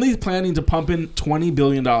were only planning to pump in $20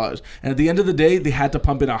 billion. And at the end of the day, they had to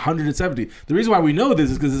pump in 170. The reason why we know this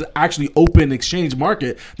is because it's actually open exchange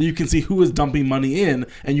market that you can see who is dumping money in,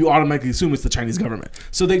 and you automatically assume it's the Chinese government.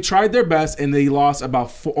 So they tried their best, and they lost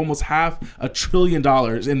about almost $500 billion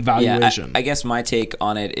in valuation. Yeah, I guess my take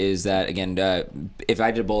on it is that, again, if I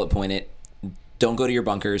had to bullet point it, don't go to your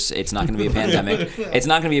bunkers. It's not going to be a pandemic. It's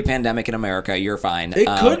not going to be a pandemic in America. You're fine. It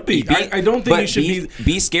could be. I don't think you should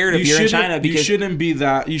be scared if you're in China. Because you shouldn't be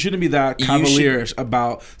that cavalierish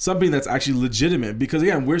about something that's actually legitimate. Because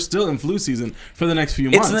again, we're still in flu season for the next few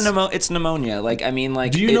months. It's pneumonia.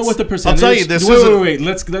 Do you know what the percentage? I'll tell you this. Wait.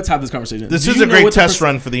 Let's have this conversation. This is a great test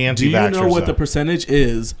run for the anti-vaxxers. Do you know what the percentage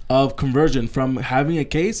is of conversion from having a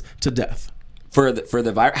case to death? For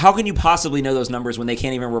the virus, how can you possibly know those numbers when they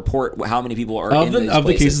can't even report how many people are in these places? Of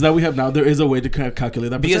the cases that we have now, there is a way to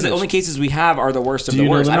calculate that percentage. Because the only cases we have are the worst of the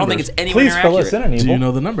worst. I don't think it's anywhere near accurate. Please fill us in, Do you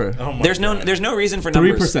know the number? There's no reason for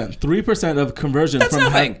numbers. 3% of conversion. That's from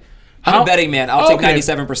nothing. I'm a betting man. I'll take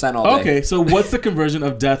 97% all day. Okay, so what's the conversion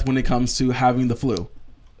of death when it comes to having the flu?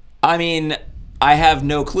 I mean, I have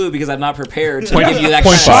no clue because I'm not prepared to give you that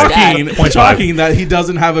kind of stat. Shocking that he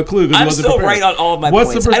doesn't have a clue. I'm still right on all of my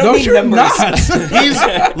points. I don't need numbers.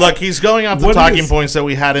 He's going off the talking points that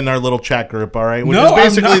we had in our little chat group, all right? Which no,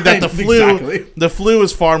 is basically that the flu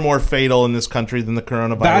is far more fatal in this country than the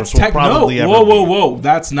coronavirus will probably ever be. Whoa.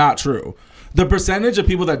 That's not true. The percentage of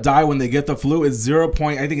people that die when they get the flu is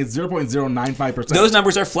 0.095%. Those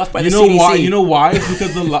numbers are fluffed by the CDC. You know why? It's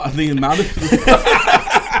because the amount of...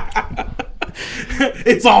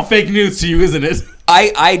 It's all fake news to you, isn't it?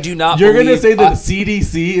 I do not You're going to say that the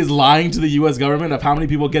CDC is lying to the U.S. government of how many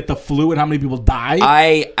people get the flu and how many people die?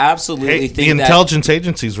 I absolutely think the intelligence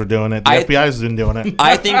agencies were doing it. The FBI's been doing it.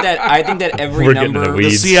 I think that every number...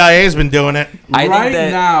 The CIA's been doing it. Right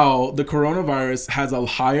now, the coronavirus has a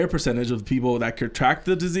higher percentage of people that contract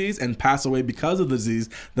the disease and pass away because of the disease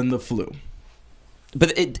than the flu.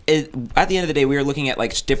 But at the end of the day, we are looking at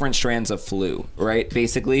like different strands of flu, right?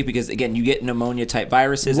 Basically, because again, you get pneumonia type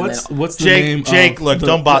viruses. What's the Jake? name? Jake, look,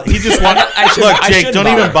 don't bother. He just wanted. Look, Jake, don't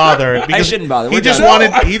even bother. I shouldn't bother. He just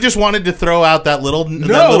wanted to throw out that little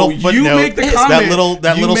footnote. You make the comment.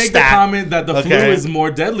 That little the comment that the flu is more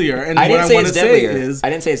deadlier. And what I want to say is, I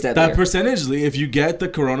didn't say it's deadlier. That percentagely, if you get the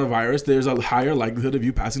coronavirus, there's a higher likelihood of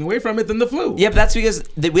you passing away from it than the flu. Yeah, but that's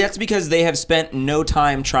because they have spent no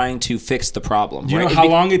time trying to fix the problem. Do you you know right? how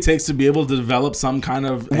long it takes to be able to develop some kind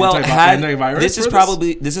of antivirus?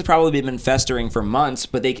 This has probably been festering for months,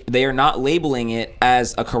 but they are not labeling it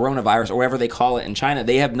as a coronavirus or whatever they call it in China.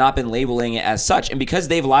 They have not been labeling it as such, and because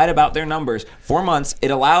they've lied about their numbers for months,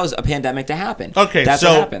 it allows a pandemic to happen. Okay, that's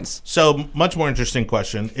what happens. So much more interesting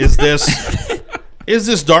question: is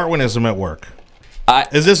this Darwinism at work?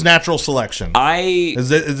 Is this natural selection? Is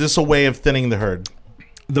this a way of thinning the herd?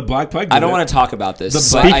 The Black Plague. I don't want to talk about this.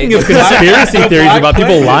 Speaking of conspiracy theories about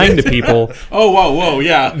people lying to people. Oh, whoa,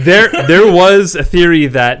 yeah. There was a theory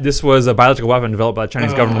that this was a biological weapon developed by the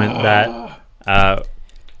Chinese government that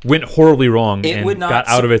went horribly wrong and got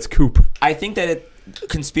out of its coop. I think that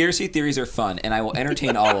conspiracy theories are fun, and I will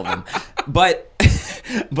entertain all of them. But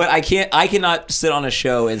I cannot sit on a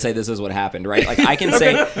show and say this is what happened, right? Like I can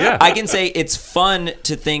say it's fun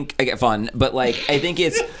to think but like I think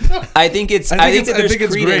there's credence. I think there's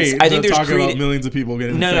credence about millions of people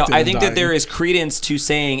getting infected. I think that there is credence to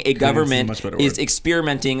saying a government is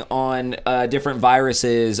experimenting on different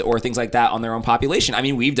viruses or things like that on their own population. I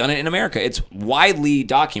mean, we've done it in America. It's widely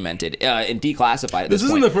documented and declassified. This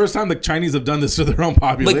isn't the first time the Chinese have done this to their own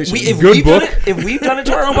population. Like if we've done it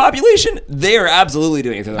to our own population, they are absolutely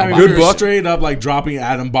doing it to their own population. Good straight up like dropping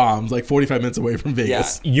atom bombs like 45 minutes away from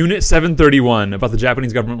Vegas. Yeah. Unit 731 about the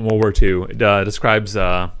Japanese government in World War II describes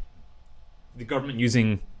the government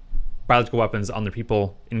using biological weapons on their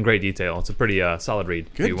people in great detail. It's a pretty solid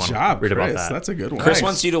read. Good job, Chris. About that. That's a good one. Chris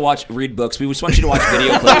wants you to read books. We just want you to watch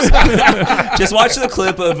video clips. Just watch the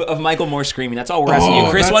clip of Michael Moore screaming. That's all we're asking you.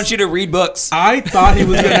 Chris wants you to read books. I thought he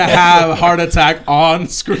was going to have a heart attack on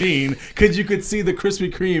screen because you could see the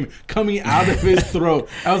Krispy Kreme coming out of his throat.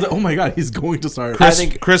 I was like, oh my God, he's going to start.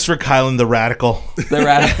 Christopher Kylan, the radical.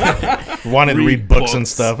 Wanted to read books and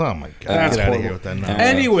stuff. Oh my God. That's get out of here with that nonsense.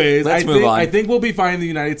 Anyways, let's move on. I think we'll be fine in the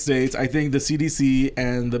United States. I think the CDC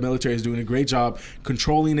and the military is doing a great job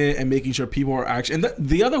controlling it and making sure people are actually. And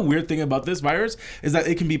the other weird thing about this virus is that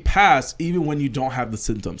it can be passed even when you don't have the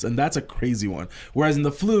symptoms, and that's a crazy one. Whereas in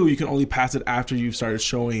the flu, you can only pass it after you've started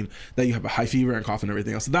showing that you have a high fever and cough and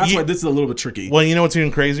everything else. So that's why this is a little bit tricky. Well, you know what's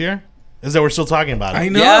even crazier? Is that we're still talking about it. I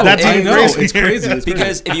know. Yeah, that's I know. crazy. It's crazy.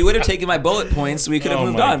 Because if you would have taken my bullet points, we could have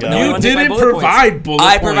moved on. But no, you didn't provide bullet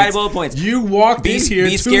points. I provided bullet points. You walked in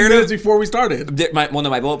here 2 minutes before we started. My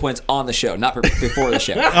bullet points on the show, not before the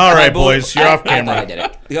show. All right, boys. You're off camera. I thought I did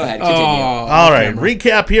it. Go ahead. Continue. All right.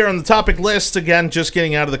 Recap here on the topic list. Again, just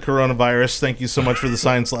getting out of the coronavirus. Thank you so much for the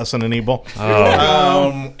science lesson, Anibal.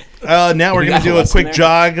 Now we're going to do a quick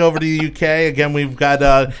jog over to the UK. Again, we've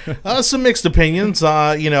got some mixed opinions.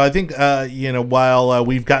 I think, while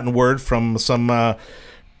we've gotten word from some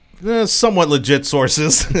somewhat legit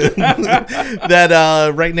sources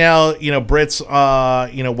that right now,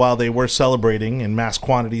 Brits, while they were celebrating in mass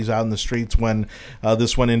quantities out in the streets when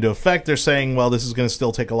this went into effect, they're saying, well, this is going to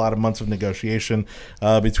still take a lot of months of negotiation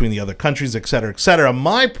between the other countries, et cetera, et cetera.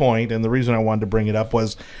 My point, and the reason I wanted to bring it up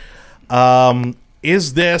was,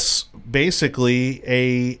 is this basically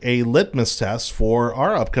a litmus test for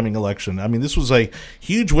our upcoming election? I mean, this was a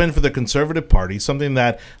huge win for the Conservative Party, something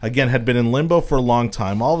that, again, had been in limbo for a long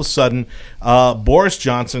time. All of a sudden, Boris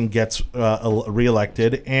Johnson gets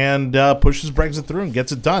reelected and pushes Brexit through and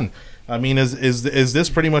gets it done. I mean, is this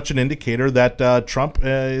pretty much an indicator that Trump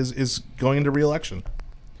is going into reelection?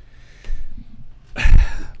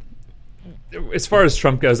 As far as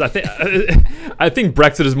Trump goes, I think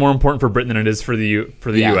Brexit is more important for Britain than it is for the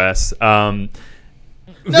U.S.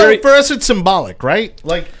 For us it's symbolic, right?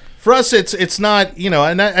 Like for us it's not,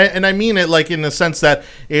 and I mean it like in the sense that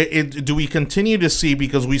do we continue to see,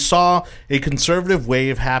 because we saw a conservative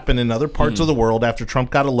wave happen in other parts of the world after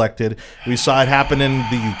Trump got elected. We saw it happen in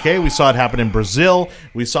the UK. We saw it happen in Brazil.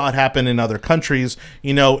 We saw it happen in other countries.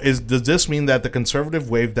 Does this mean that the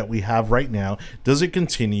conservative wave that we have right now, does it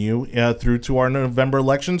continue through to our November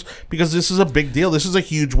elections? Because this is a big deal. This is a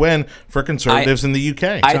huge win for conservatives in the UK.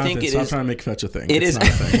 I think it is. Stop trying to make fetch a thing. It's not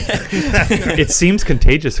a thing. It seems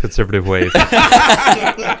contagious, conservative wave.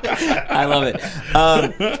 I love it.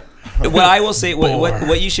 What I will say,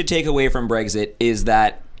 what you should take away from Brexit is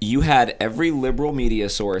that you had every liberal media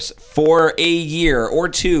source for a year or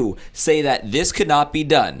two say that this could not be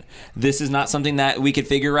done. This is not something that we could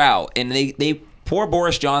figure out. And they poor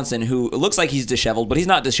Boris Johnson, who looks like he's disheveled, but he's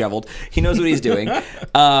not disheveled. He knows what he's doing.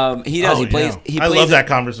 He does. He plays. I love that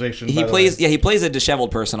conversation. He plays. Yeah, he plays a disheveled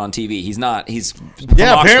person on TV. He's not. He's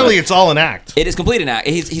apparently it's all an act. It is complete an act.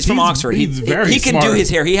 He's from Oxford. He's very he can smart. do his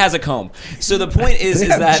hair. He has a comb. So the point is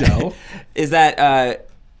that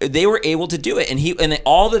they were able to do it, and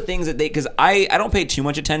all the things that because I don't pay too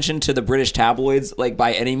much attention to the British tabloids like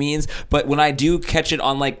by any means, but when I do catch it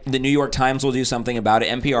on like the New York Times will do something about it,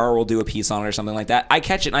 NPR will do a piece on it or something like that. I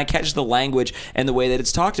catch it and I catch the language and the way that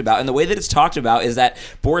it's talked about, and the way that it's talked about is that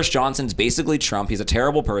Boris Johnson's basically Trump. He's a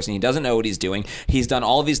terrible person. He doesn't know what he's doing. He's done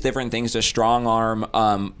all of these different things to strong arm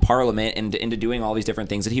Parliament into doing all these different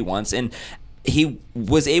things that he wants, and he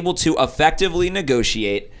was able to effectively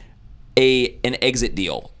negotiate an exit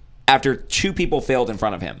deal after two people failed in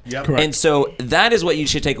front of him. Yep. Correct. And so that is what you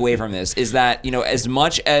should take away from this, is that, as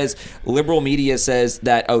much as liberal media says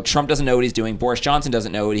that, Trump doesn't know what he's doing, Boris Johnson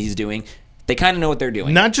doesn't know what he's doing, they kind of know what they're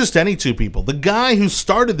doing. Not just any two people. The guy who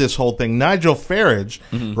started this whole thing, Nigel Farage,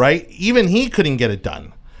 right? Even he couldn't get it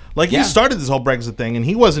done. Like, he started this whole Brexit thing, and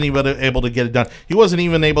he wasn't even able to get it done. He wasn't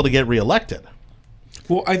even able to get reelected.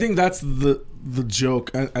 Well, I think that's the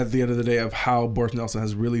joke at the end of the day of how Boris Johnson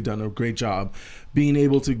has really done a great job being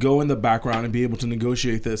able to go in the background and be able to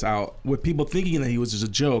negotiate this out with people thinking that he was just a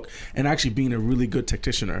joke and actually being a really good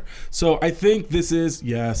tacticianer. So I think this is,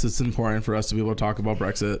 yes, it's important for us to be able to talk about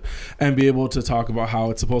Brexit and be able to talk about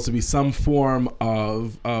how it's supposed to be some form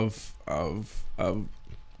of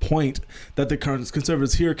point that the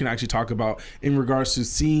conservatives here can actually talk about in regards to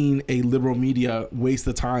seeing a liberal media waste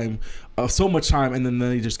the time of so much time and then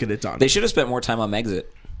they just get it done. They should have spent more time on Megxit.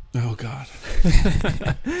 Oh, God.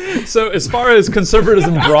 So as far as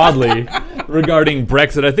conservatism broadly regarding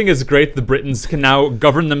Brexit, I think it's great the Britons can now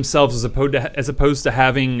govern themselves as opposed to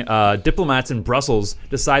having diplomats in Brussels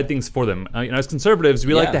decide things for them. As conservatives,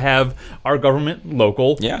 we like to have our government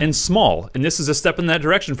local and small, and this is a step in that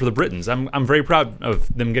direction for the Britons. I'm very proud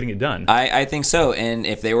of them getting it done. I think so, and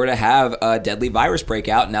if they were to have a deadly virus break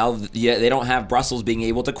out, now they don't have Brussels being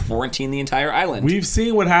able to quarantine the entire island. We've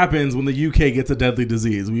seen what happens when the UK gets a deadly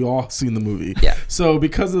disease. We all seen the movie. Yeah. So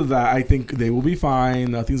because of that, I think they will be fine.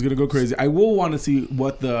 Nothing's going to go crazy. I will want to see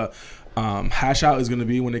what the hash out is going to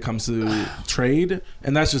be when it comes to trade,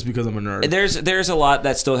 and that's just because I'm a nerd. There's a lot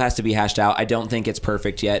that still has to be hashed out. I don't think it's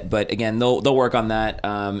perfect yet, but again, they'll work on that,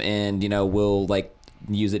 and we'll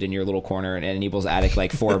use it in your little corner in Evil's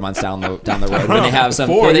attic 4 months down the road when they have some.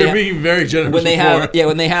 You're being very generous.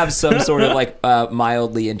 When they have some sort of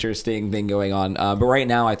mildly interesting thing going on. But right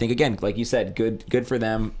now, I think again, like you said, good for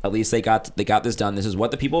them. At least they got this done. This is what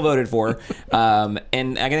the people voted for,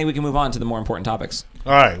 and I think we can move on to the more important topics.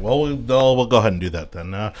 All right. Well, we'll go ahead and do that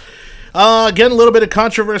then. Again, a little bit of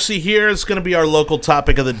controversy here. It's going to be our local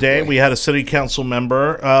topic of the day. We had a city council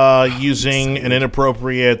member using an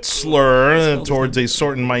inappropriate slur towards a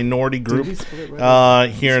certain minority group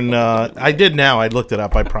here in... I did now. I looked it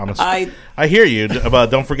up. I promise. I hear you, but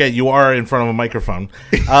don't forget, you are in front of a microphone.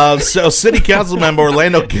 So city council member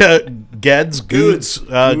Orlando Gudes,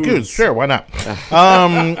 sure, why not?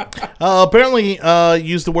 Apparently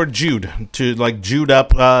used the word Jude to Jude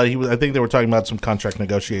up. I think they were talking about some contract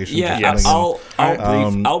negotiations. Yeah,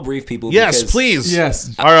 I'll brief people. Yes, please.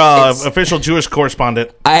 Yes, our official Jewish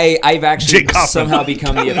correspondent. I've actually somehow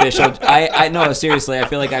become the official. I no, seriously, I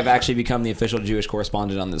feel like I've actually become the official Jewish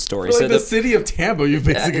correspondent on this story. So the city of Tampa, you've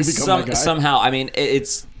basically become that guy. Somehow, I mean,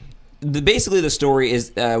 it's basically the story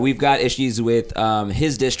is we've got issues with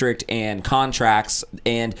his district and contracts,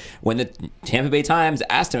 and when the Tampa Bay Times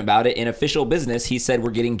asked him about it in official business, he said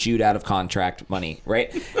we're getting Jude out of contract money, right?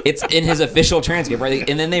 It's in his official transcript, right?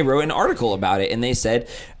 And then they wrote an article about it, and they said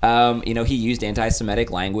he used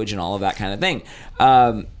anti-Semitic language and all of that kind of thing.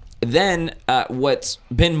 Then what's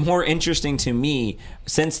been more interesting to me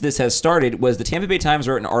since this has started was the Tampa Bay Times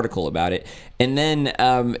wrote an article about it. And then,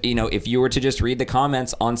 if you were to just read the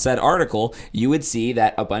comments on said article, you would see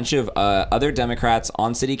that a bunch of other Democrats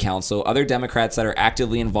on city council, other Democrats that are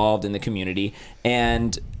actively involved in the community,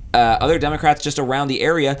 and other Democrats just around the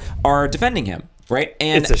area are defending him, right?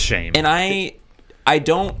 And it's a shame. And I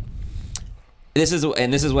don't... This is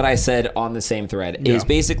what I said on the same thread, is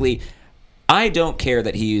basically... I don't care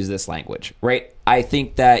that he used this language, right? I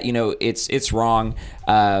think that it's wrong.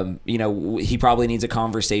 He probably needs a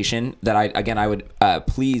conversation. That I would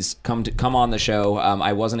please come on the show.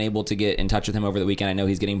 I wasn't able to get in touch with him over the weekend. I know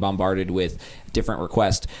he's getting bombarded with different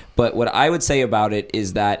requests. But what I would say about it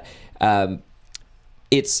is that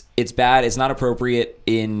it's bad. It's not appropriate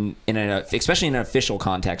especially in an official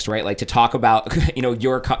context, right? Like to talk about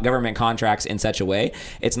your government contracts in such a way.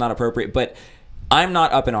 It's not appropriate, but. I'm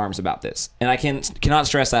not up in arms about this, and I cannot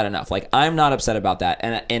stress that enough. I'm not upset about that,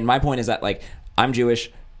 and my point is that I'm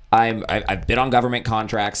Jewish, I've been on government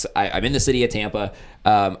contracts, I'm in the city of Tampa.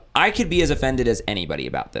 I could be as offended as anybody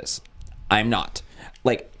about this. I'm not.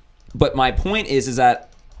 But my point is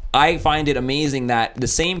that I find it amazing that the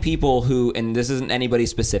same people who, and this isn't anybody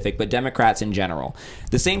specific, but Democrats in general,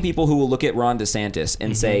 the same people who will look at Ron DeSantis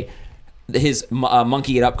and say, his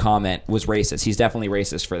monkey it up comment was racist. He's definitely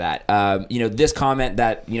racist for that. This comment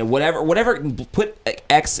that, whatever, put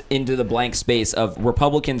X into the blank space of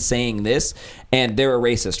Republicans saying this, and they're a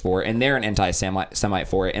racist for it, and they're an anti-Semite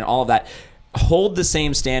for it, and all of that. Hold the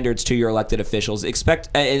same standards to your elected officials. Expect,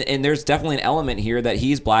 and there's definitely an element here that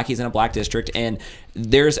he's black. He's in a black district, and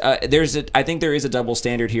I think there is a double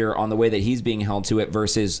standard here on the way that he's being held to it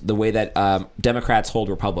versus the way that Democrats hold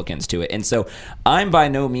Republicans to it. And so, I'm by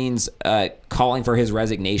no means calling for his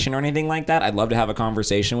resignation or anything like that. I'd love to have a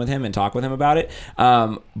conversation with him and talk with him about it.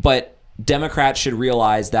 But Democrats should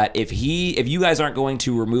realize that if you guys aren't going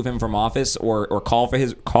to remove him from office or call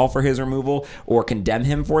for his removal or condemn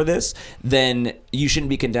him for this, then you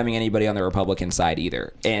shouldn't be condemning anybody on the Republican side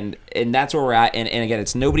either. And that's where we're at. And again,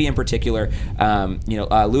 it's nobody in particular.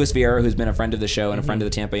 Luis Vieira, who's been a friend of the show and a friend of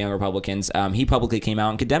the Tampa Young Republicans, he publicly came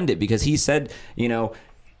out and condemned it because he said,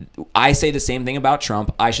 I say the same thing about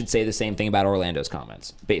Trump. I should say the same thing about Orlando's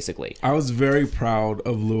comments, basically. I was very proud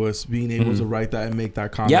of Lewis being able to write that and make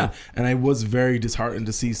that comment. Yeah. And I was very disheartened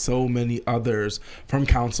to see so many others from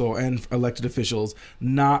council and elected officials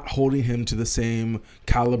not holding him to the same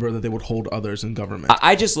caliber that they would hold others in government.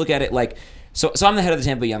 I just look at it like, so I'm the head of the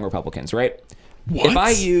Tampa Young Republicans, right? What? If I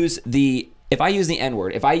use the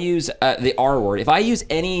N-word, if I use the R-word, if I use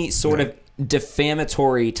any sort of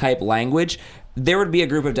defamatory type language, there would be a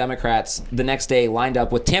group of Democrats the next day lined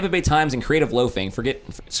up with Tampa Bay Times and Creative Loafing.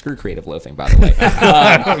 Screw Creative Loafing, by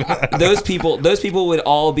the way. Those people would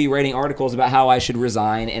all be writing articles about how I should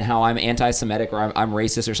resign and how I'm anti-Semitic or I'm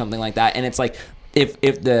racist or something like that. And it's like,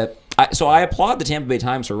 so I applaud the Tampa Bay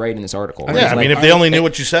Times for writing this article. Yeah, I mean, if they only knew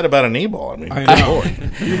what you said about an e-ball, I know.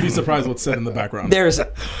 You'd be surprised what's said in the background. There's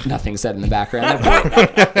nothing said in the background.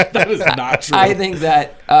 That is not true. I think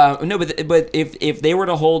that but if they were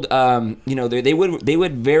to hold, they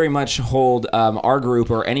would very much hold our group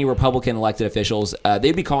or any Republican elected officials.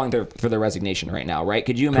 They'd be calling for their resignation right now, right?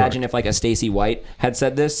 Could you imagine if like a Stacey White had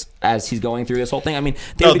said this as he's going through this whole thing? I mean,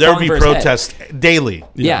 there would be protests daily.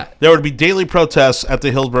 Yeah, there would be daily protests at the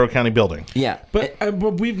Hillsborough County building. Yeah, but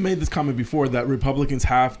we've made this comment before that Republicans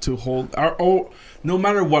have to hold no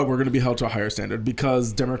matter what, we're going to be held to a higher standard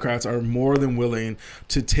because Democrats are more than willing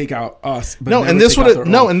to take out us. But and this would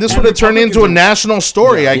have turned into a national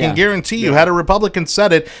story. I can guarantee you. Had a Republican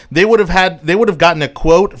said it, they would have gotten a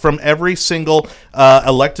quote from every single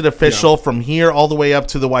elected official from here all the way up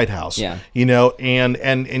to the White House. Yeah,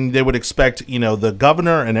 and they would expect the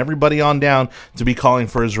governor and everybody on down to be calling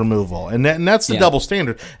for his removal, and that's the double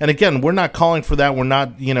standard. And again, we're not calling for that. We're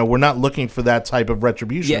not looking for that type of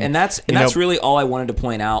retribution. Yeah, and that's really all I wanted to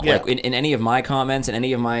point out. Like in any of my comments and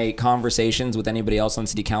any of my conversations with anybody else on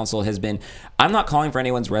city council has been, I'm not calling for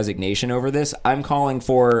anyone's resignation over this. I'm calling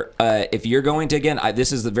for if you're going to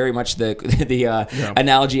this is very much the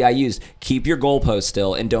analogy I use. Keep your goalposts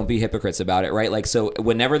still and don't be hypocrites about it, right? Like so,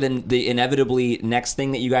 whenever the inevitably next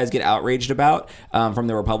thing that you guys get outraged about from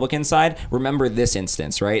the Republican side, remember this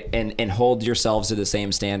instance, right? And hold yourselves to the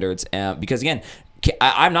same standards because again.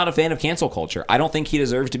 I'm not a fan of cancel culture. I don't think he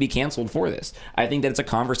deserves to be canceled for this. I think that it's a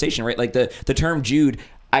conversation, right? Like the term Jude,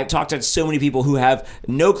 I've talked to so many people who have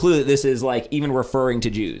no clue that this is like even referring to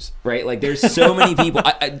Jews, right? Like there's so many people.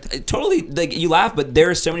 I totally like you laugh, but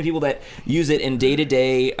there's so many people that use it in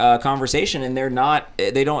day-to-day conversation, and they're not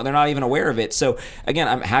even aware of it. So again,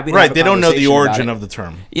 I'm happy to have a they don't know the origin of of the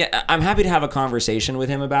term. Yeah, I'm happy to have a conversation with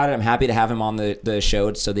him about it. I'm happy to have him on the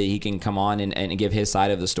show so that he can come on and give his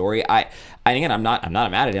side of the story. I'm not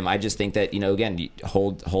mad at him. I just think that again, you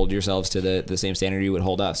hold yourselves to the same standard you would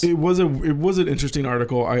hold us. It was an interesting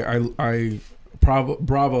article. I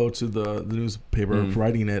bravo to the newspaper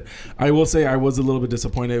writing it. I will say I was a little bit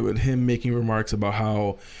disappointed with him making remarks about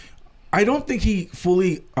how I don't think he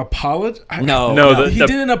fully apologized. No, he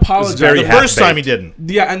didn't apologize. The first time he didn't.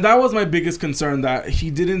 Yeah, and that was my biggest concern, that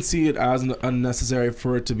he didn't see it as unnecessary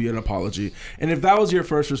for it to be an apology. And if that was your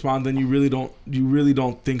first response, then you really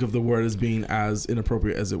don't think of the word as being as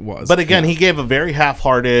inappropriate as it was. But again, he gave a very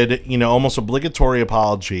half-hearted, almost obligatory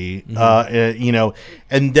apology,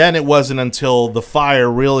 and then it wasn't until the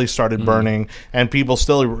fire really started burning and people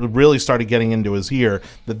still really started getting into his ear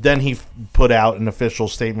that then he put out an official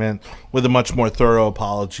statement with a much more thorough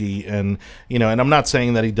apology. And and I'm not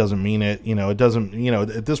saying that he doesn't mean it. It doesn't.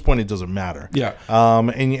 At this point, it doesn't matter. Yeah.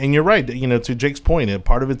 And you're right. To Jake's point,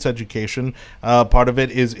 part of it's education. Part of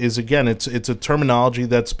it is again, it's a terminology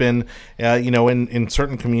that's been in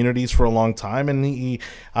certain communities for a long time. And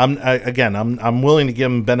I'm willing to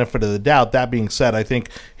give him benefit of the doubt. That being said, I think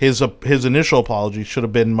his initial apology should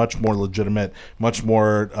have been much more legitimate, much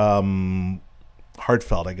more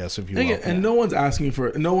heartfelt, I guess, if you will. And no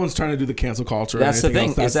one's trying to do the cancel culture. That's or the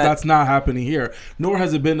anything thing. Else. That's not happening here. Nor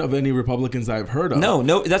has it been of any Republicans I've heard of.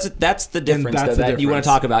 No, that's the difference that you want to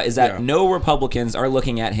talk about, is that no Republicans are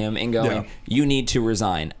looking at him and going, you need to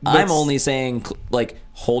resign. I'm only saying,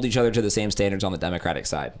 hold each other to the same standards on the Democratic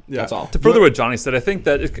side. That's all. To further what Johnny said, I think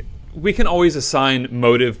that we can always assign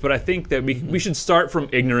motive, but I think that we should start from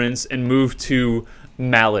ignorance and move to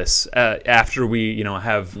malice after we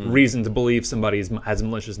have reason to believe somebody has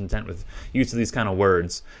malicious intent with use of these kind of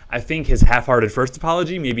words. I think his half-hearted first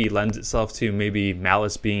apology maybe lends itself to maybe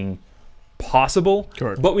malice being possible.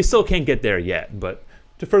 Correct. But we still can't get there yet. But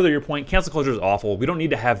to further your point, cancel culture is awful. We don't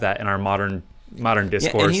need to have that in our modern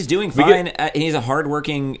discourse. Yeah, and he's doing fine. He's a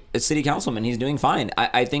hardworking city councilman. He's doing fine.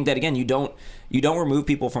 I think that, again, you don't remove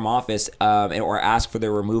people from office or ask for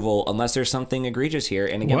their removal unless there's something egregious here.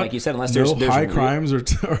 And again, like you said, unless there's high crimes or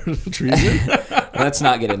treason. Let's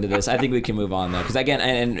not get into this. I think we can move on though, because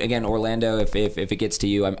again, Orlando, if it gets to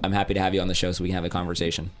you, I'm happy to have you on the show so we can have a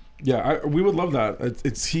conversation. Yeah, we would love that.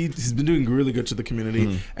 He's been doing really good to the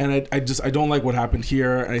community, and I don't like what happened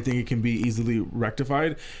here, and I think it can be easily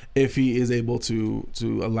rectified if he is able to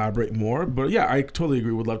elaborate more. But yeah, I totally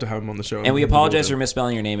agree. Would love to have him on the show. And we apologize for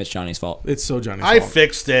misspelling your name. It's Johnny's fault. It's so Johnny's I fault.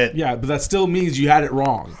 fixed it. Yeah, but that still means you had it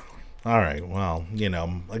wrong. All right. Well,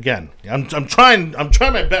 again, I'm trying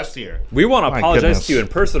my best here. We want to apologize to you in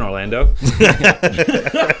person, Orlando.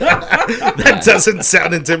 That doesn't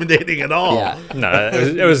sound intimidating at all. Yeah. No,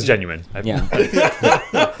 it was genuine. Yeah.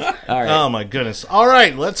 All right. Oh my goodness. All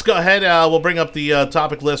right, let's go ahead. We'll bring up the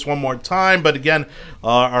topic list one more time. But again,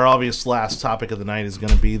 our obvious last topic of the night is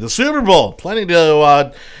going to be the Super Bowl. Plenty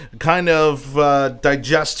to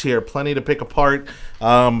digest here. Plenty to pick apart.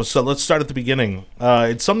 So let's start at the beginning.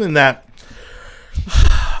 It's something that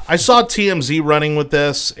I saw TMZ running with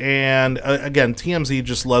this, and again, TMZ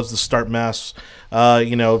just loves to start mess.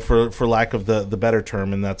 For lack of the better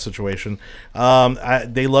term in that situation,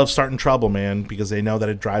 they love starting trouble, man, because they know that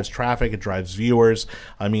it drives traffic, it drives viewers.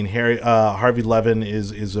 I mean, Harvey Levin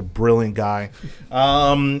is a brilliant guy,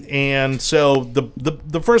 and so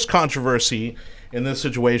the first controversy in this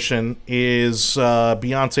situation is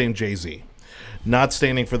Beyonce and Jay-Z not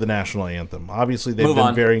standing for the national anthem. Obviously, they've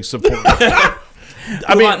been very supportive.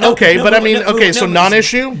 So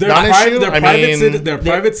non-issue. They're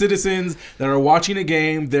private citizens that are watching a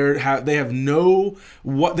game. They're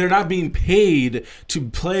not being paid to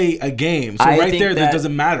play a game. So that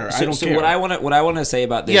doesn't matter. I don't care. What I want to say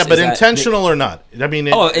about this, but intentional or not? I mean,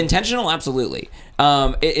 intentional, absolutely.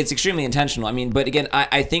 It's extremely intentional. I mean, but again,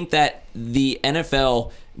 I think that the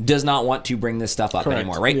NFL does not want to bring this stuff up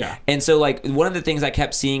anymore, right? Yeah. And so, one of the things I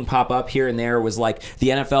kept seeing pop up here and there was, the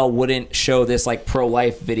NFL wouldn't show this,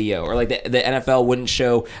 pro-life video, or, the NFL wouldn't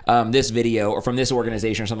show this video or from this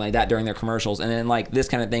organization or something like that during their commercials. And then, this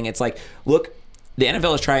kind of thing, it's look, the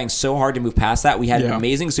NFL is trying so hard to move past that. We had an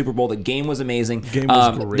amazing Super Bowl. The game was amazing. Game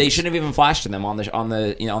was great. They shouldn't have even flashed them on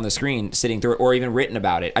the screen sitting through it, or even written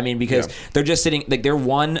about it. I mean, because they're just sitting, they're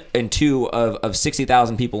 1 and 2 of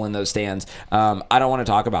 60,000 people in those stands. I don't want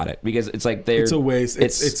to talk about it because it's it's a waste.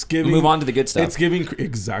 It's giving, move on to the good stuff. It's giving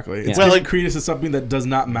It's giving credence to something that does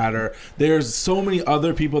not matter. There's so many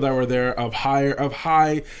other people that were there of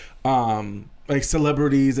high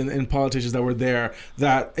celebrities and politicians that were there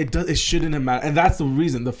that it shouldn't have mattered, and that's the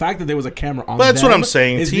reason. The fact that there was a camera on. But that's what I'm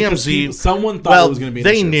saying. TMZ. Someone thought it was going to be.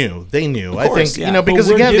 They knew. I think yeah. because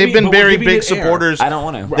again, they've been very big supporters. I don't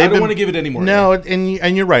want to. I don't want to give it any more. No,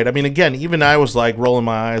 and you're right. I mean, again, even I was rolling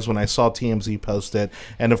my eyes when I saw TMZ post it,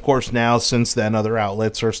 and of course now since then other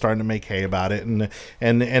outlets are starting to make hay about it,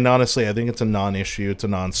 and honestly, I think it's a non-issue. It's a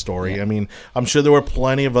non-story. Yeah. I mean, I'm sure there were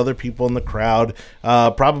plenty of other people in the crowd,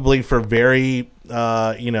 probably for very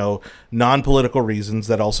non-political reasons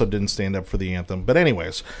that also didn't stand up for the anthem. But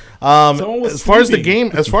anyways, as far as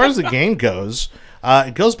the game goes,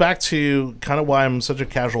 it goes back to kind of why I'm such a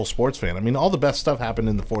casual sports fan. I mean, all the best stuff happened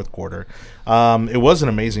in the fourth quarter. It was an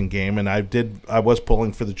amazing game, and I was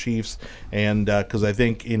pulling for the Chiefs, and because I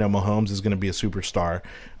think Mahomes is going to be a superstar.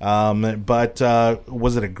 But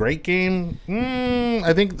was it a great game?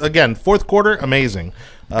 I think again, fourth quarter, amazing.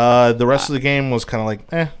 The rest of the game was kind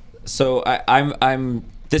of eh. So I'm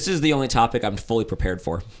This is the only topic I'm fully prepared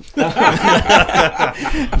for.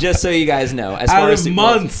 Just so you guys know. As far as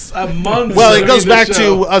months. Well, it goes back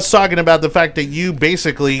to us talking about the fact that you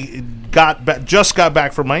basically just got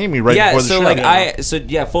back from Miami before the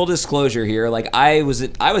show. Full disclosure here. Like I was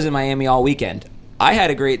in Miami all weekend. I had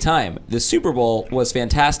a great time. The Super Bowl was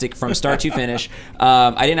fantastic from start to finish.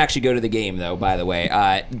 I didn't actually go to the game, though, by the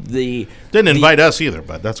way. Didn't invite us either,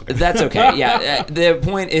 but that's okay. That's okay, yeah. The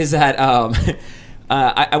point is that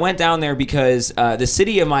I went down there because the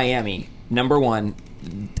city of Miami, number one,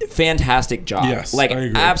 fantastic job. Yes, like, I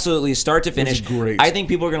agree. absolutely, start to finish. It was great. I think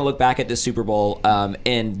people are going to look back at the Super Bowl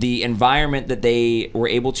and the environment that they were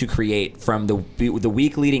able to create from the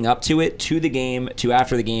week leading up to it, to the game, to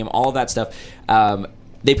after the game, all of that stuff.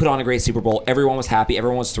 They put on a great Super Bowl. Everyone was happy.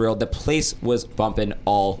 Everyone was thrilled. The place was bumping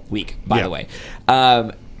all week, by the way.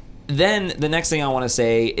 Then the next thing I want to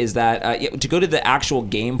say is that to go to the actual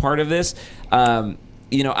game part of this, I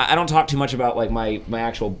don't talk too much about like my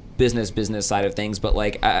actual business side of things, but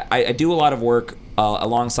like I do a lot of work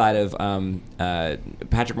alongside of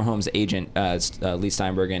Patrick Mahomes' agent Lee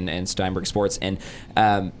Steinberg and Steinberg Sports, and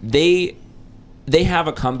they have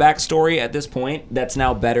a comeback story at this point that's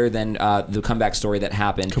now better than the comeback story that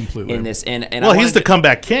happened completely in this. And he's the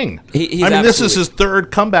comeback king. This is his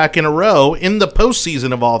third comeback in a row in the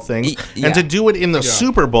postseason of all things, and to do it in the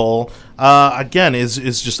Super Bowl again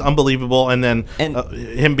is just unbelievable. And then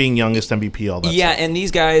him being youngest MVP, all that. Yeah, stuff. and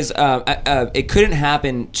these guys, it couldn't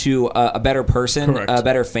happen to a better person, Correct. a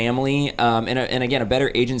better family, and again a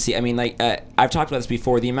better agency. I mean, like I've talked about this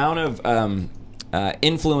before. The amount of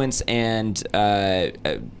influence and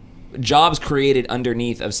jobs created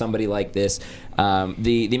underneath of somebody like this,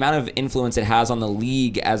 the amount of influence it has on the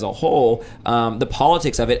league as a whole, the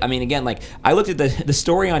politics of it. I mean, again, like I looked at the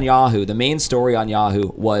story on Yahoo. The main story on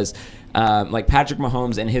Yahoo was like Patrick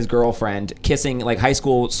Mahomes and his girlfriend kissing like high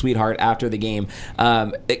school sweetheart after the game.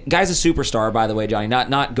 Guy's a superstar, by the way, Johnny.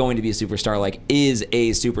 Not going to be a superstar, like is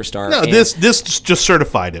a superstar. No, this just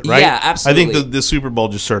certified it, right? Yeah, absolutely. I think the Super Bowl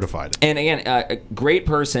just certified it. And again, a great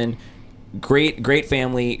person, great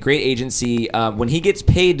family, great agency. When he gets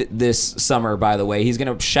paid this summer, by the way, he's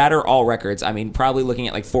going to shatter all records. I mean, probably looking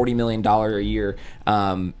at like $40 million a year,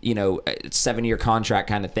 7-year contract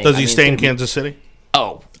kind of thing. Does he stay in Kansas City?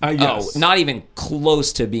 Yes. Not even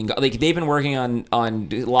close to being like they've been working on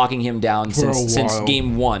locking him down since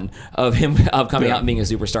game one of him coming out and being a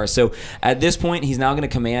superstar. So at this point, he's now going to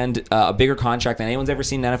command a bigger contract than anyone's ever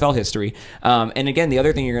seen in NFL history. And again, the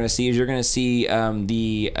other thing you're going to see is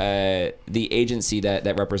the agency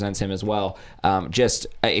that represents him as well just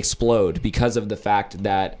explode because of the fact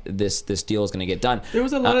that this deal is going to get done. There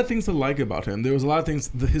was a lot of things to like about him. There was a lot of things.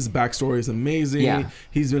 His backstory is amazing. Yeah.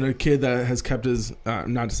 He's been a kid that has kept his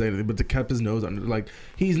not to say anything, but to kept his nose under. Like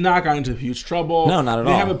he's not got into huge trouble. No, not at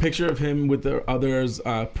all. They have a picture of him with the others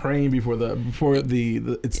praying before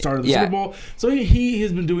the it started the Super Bowl. So he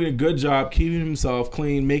has been doing a good job keeping himself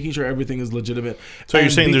clean, making sure everything is legitimate. So you're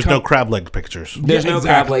saying there's no crab leg pictures? There's no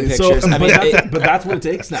crab leg pictures. But that's what it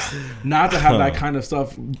takes now. Not to have that kind of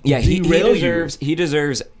stuff. Yeah, he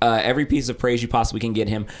deserves every piece of praise you possibly can get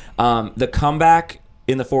him. The comeback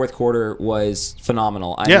in the fourth quarter was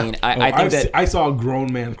phenomenal. I think that I saw a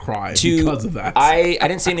grown man cry because of that. I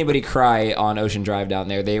didn't see anybody cry on Ocean Drive down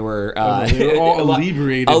there. They were they were all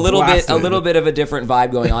inebriated, a little bit of a different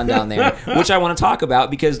vibe going on down there, which I want to talk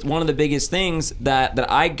about because one of the biggest things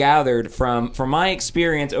that I gathered from my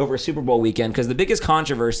experience over Super Bowl weekend, because the biggest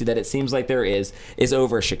controversy that it seems like there is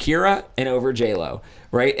over Shakira and over J-Lo.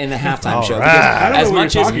 Right in the halftime show. Right. As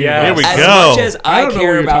much as Here we go. Much as I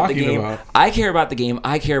care about the game, about. I care about the game.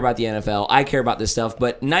 I care about the NFL. I care about this stuff.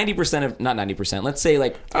 But 90% of not 90%. Let's say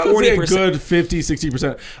like 40%. I would say a good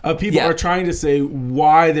 50-60% of people are trying to say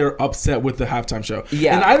why they're upset with the halftime show.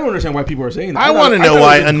 Yeah. And I don't understand why people are saying that. I want to know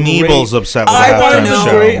why Aneeble's upset with the halftime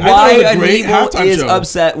show. Why Aneeble is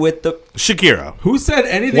upset with the Shakira. Who said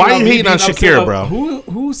anything? Why are you hating on Shakira, bro?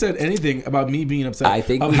 Who said anything about me being upset? I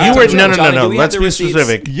think you were no. Let's be specific.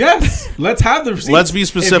 Yes, let's have the receipts. Let's be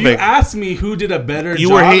specific. If you ask me who did a better job, you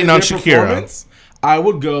were hating on Shakira. I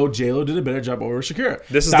would go J-Lo did a better job over Shakira.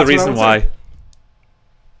 This is the reason why.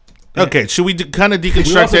 Okay, should we kind of deconstruct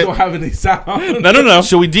we also it? Don't have any sound. No.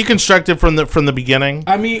 Should we deconstruct it from the beginning?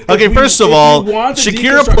 I mean, okay. First of all,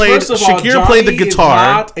 Shakira played the guitar.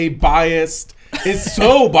 Is not a biased. It's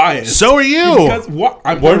so biased. So are you. Because what?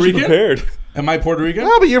 I'm Weren't you prepared? Am I Puerto Rican?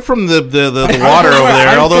 No, but you're from the water over there.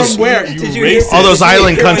 I'm All those from where? You racist. all those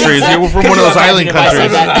island countries. You're from one of those island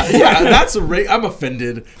countries. Yeah, that's I'm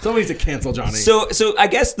offended. Somebody needs to cancel Johnny. So I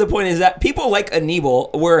guess the point is that people like Anibal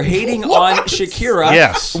were hating on Shakira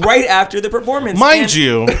Yes. right after the performance. Mind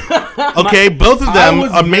you, okay, both of them I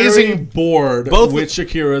was amazing. very bored both- with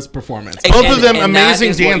Shakira's performance. Both of them and that amazing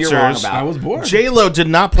is what you're wrong dancers. about. I was bored. J-Lo did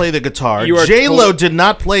not play the guitar. You are J-Lo did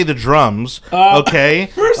not play the drums. Okay.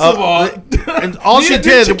 First of all, and all she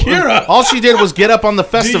did, Shakira. all she did was get up on the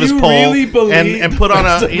Festivus you pole really believe and put on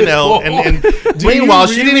a, you know, and Do you meanwhile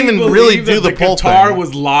she didn't even believe really that do the pole guitar thing.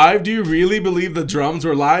 was live? Do you really believe the drums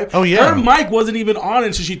were live? Oh, yeah. Her mic wasn't even on,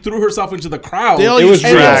 and so she threw herself into the crowd. They all It used was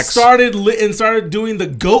and tracks. started doing the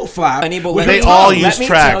goat flap. Anibal, with let her me- They all tongue. use let me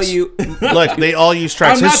tracks. tell you- Look, they all use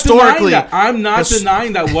tracks. I'm not Historically, denying that. I'm not his-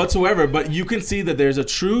 denying that whatsoever, but you can see that there's a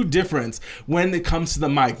true difference when it comes to the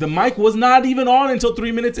mic. The mic was not even on until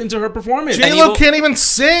 3 minutes into her performance. J-Lo can't even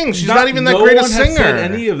sing. She's not even that great a No one has singer.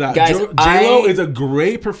 said any of that. Guys, J-Lo is a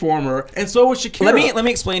great performer, and so is Shakira. Let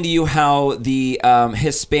me explain to you how the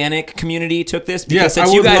Hispanic community took this. Because Yes, since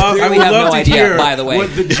I you would guys love, I clearly would have love no to idea, hear by the way,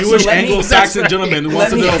 what the Jewish let me- Anglo-Saxon gentleman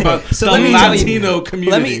wants to know about the let me tell you- Latino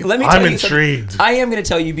community. Let me I'm tell you intrigued. I am going to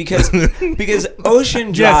tell you because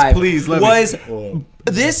Ocean Drive please, let me. was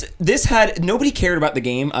this had nobody cared about the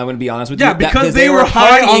game. I'm going to be honest with Yeah, you. because they were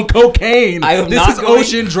high on partying. cocaine. I am This not is going-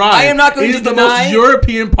 Ocean Drive. I am not going It to is the deny- most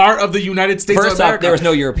European part of the United States First of America. off, there was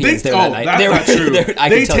no Europeans there that night. That's There not were- true. there- I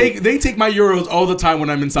can tell you. They take my euros all the time when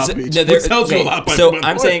I'm in South Beach. No, Which tells you a lot. So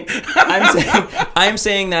I'm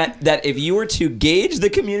saying that if you were to gauge the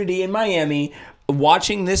community in Miami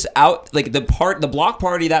watching this out, like the block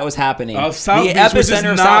party that was happening, South the Beach,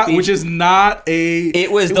 epicenter of South Beach, which is not a.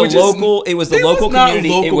 it was the which is- local. It was the it local was not community.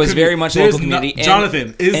 local It was very much There's local community. not-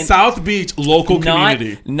 Jonathan, is South Beach local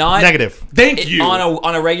community? Not Negative. Thank you.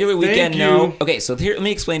 on a regular weekend. you. No. Okay, so here, let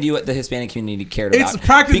me explain to you what the Hispanic community cared about. It's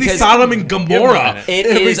practically Because Sodom and Gomorrah. It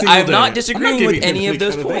every is. single I'm day. not disagreeing I'm not with giving any you of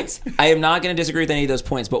those kind of points. I am not going to disagree with any of those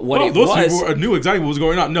points. But what it those was, people knew exactly what was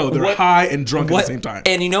going on. No, they're high and drunk at the same time.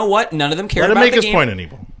 and you know what? None of them cared Let him about make the his game. point,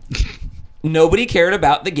 Anibal. Nobody cared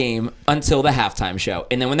about the game until the halftime show.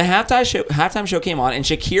 And then when the halftime show came on and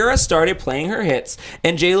Shakira started playing her hits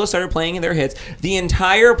and J-Lo started playing their hits, the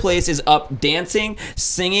entire place is up dancing,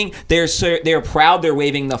 singing. They're proud. They're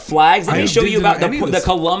waving the flags. Let me show you about the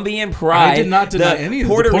Colombian pride. I did not deny any of this.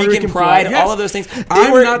 Puerto The Puerto Rican Rican pride, pride, yes. all of those things.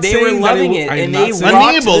 I'm They not were saying that loving it it, was- I and am they not saying-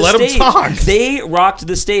 rocked Anibal, the let him stage. talk. They rocked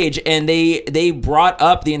the stage, and they brought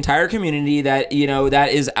up the entire community that that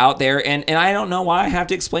is out there. And I don't know why I have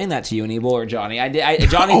to explain that to you, Anibal or Johnny.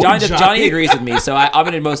 Johnny agrees with me, so I'm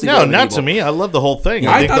going to mostly go No, with not Anibal. to me. I love the whole thing.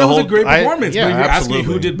 I think thought the it was whole- a great performance. yeah, but if you ask me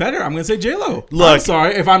absolutely. who did better, I'm going to say J-Lo. I'm Look-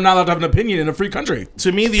 sorry if I'm not allowed to have an opinion in a free country.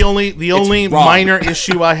 To me, the only wrong. minor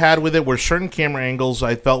issue I had with it were certain camera angles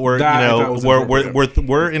I felt were That I thought was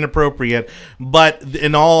were inappropriate. But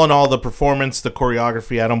in all, the performance, the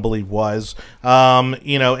choreography, I don't believe was.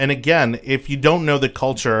 And again, if you don't know the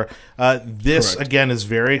culture, this Correct. again is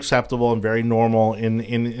very acceptable and very normal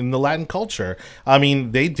in the Latin culture. I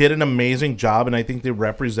mean, they did an amazing job, and I think they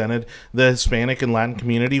represented the Hispanic and Latin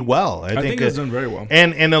community well. I think it was done very well.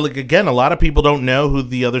 And like, again, a lot of people don't know who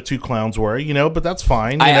the other two clowns were, but that's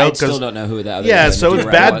fine. I still don't know who the other. Yeah, so it's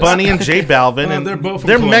dude Bad was. Bunny and J Balvin, and They're both from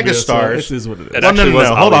they're Colombia, megastars. So it is what it is. It Well, no, actually was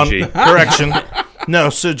hold on. Ali G. Correction. No,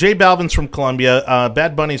 so J Balvin's from Colombia,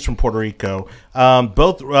 Bad Bunny's from Puerto Rico,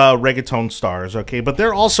 both reggaeton stars, okay? But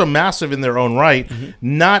they're also massive in their own right.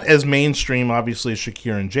 Not as mainstream, obviously, as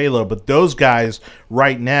Shakira and J-Lo, but those guys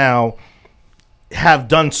right now have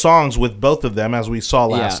done songs with both of them, as we saw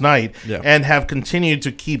last night, and have continued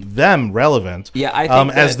to keep them relevant. Yeah, I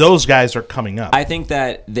think as those guys are coming up. I think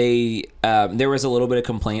that there was a little bit of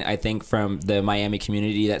complaint, I think, from the Miami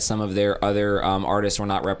community that some of their other artists were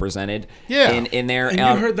not represented. Yeah. in there. And you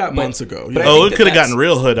heard that months ago. but I Oh, think it could have that's- gotten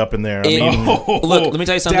real hood up in there. I mean, Look, let me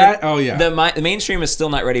tell you something. The mainstream is still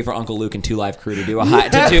not ready for Uncle Luke and Two Live Crew to do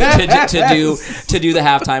to do the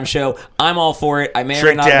halftime show. I'm all for it. I may or may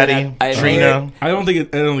Trick not Daddy, Trina. I don't think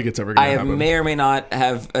it's ever going to I happen. may or may not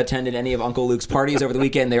have attended any of Uncle Luke's parties over the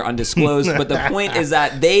weekend. They're undisclosed. But the point is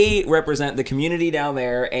that they represent the community down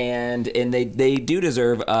there, and they do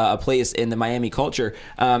deserve a place in the Miami culture.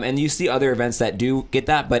 And you see other events that do get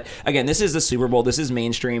that. But again, this is the Super Bowl. This is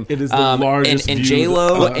mainstream. It is the largest and viewed,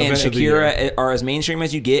 J-Lo and event of the year. Shakira are as mainstream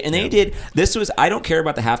as you get. And they did. I don't care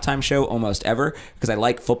about the halftime show almost ever because I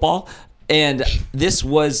like football. And this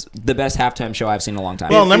was the best halftime show I've seen in a long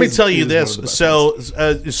time. Well, let me tell you it this. is one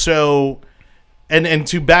of the best So, and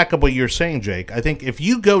to back up what you're saying, Jake, I think if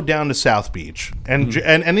you go down to South Beach, and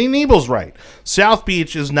Anibal's right, South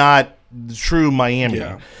Beach is not true Miami.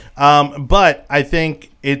 Yeah. But I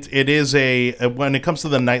think it is when it comes to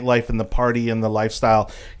the nightlife and the party and the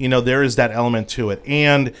lifestyle, there is that element to it.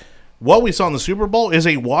 And what we saw in the Super Bowl is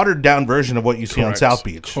a watered down version of what you see on South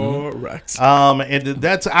Beach. Correct. And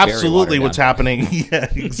that's absolutely what's happening.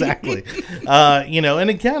 Yeah, exactly. And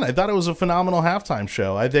again, I thought it was a phenomenal halftime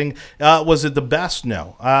show. I think, was it the best?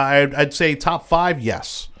 No. I'd say top 5,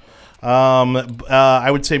 yes. I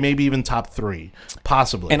would say maybe even top 3,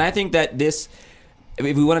 possibly. And I think that this,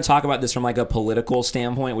 if we want to talk about this from like a political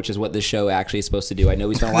standpoint, which is what this show actually is supposed to do, I know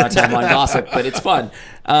we spent a lot of time on gossip, but it's fun,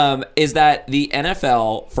 is that the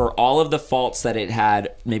NFL, for all of the faults that it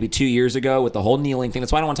had maybe 2 years ago with the whole kneeling thing,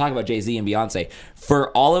 that's why I don't want to talk about Jay-Z and Beyonce,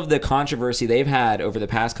 for all of the controversy they've had over the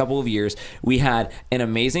past couple of years, we had an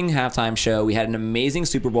amazing halftime show, we had an amazing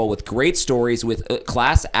Super Bowl with great stories, with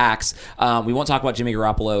class acts. We won't talk about Jimmy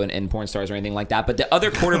Garoppolo and porn stars or anything like that, but the other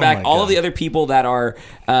quarterback, all of the other people that are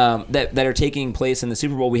that are taking place in the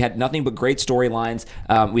Super Bowl, we had nothing but great storylines.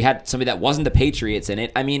 We had somebody that wasn't the Patriots in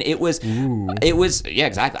it. I mean, it was, yeah,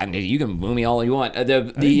 exactly. I mean, you can boo me all you want. I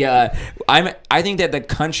think that the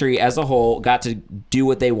country as a whole got to do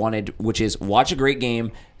what they wanted, which is watch a great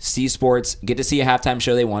game, see sports, get to see a halftime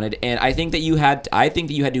show they wanted, and I think that you had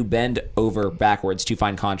to bend over backwards to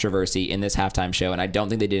find controversy in this halftime show, and I don't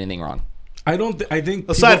think they did anything wrong. I think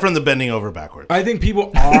aside from the bending over backwards, I think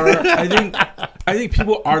people are. I think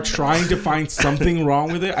people are trying to find something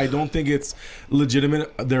wrong with it. I don't think it's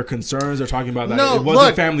legitimate. Their concerns are talking about that it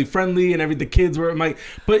wasn't family friendly and the kids were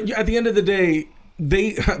But at the end of the day,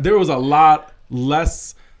 there was a lot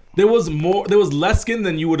less. There was less skin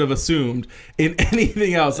than you would have assumed in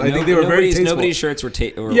anything else. I think they were very tasteful. Nobody's shirts were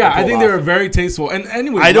I think they were very tasteful. And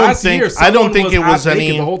anyway, I don't think it was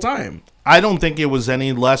any the whole time. I don't think it was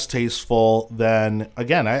any less tasteful than,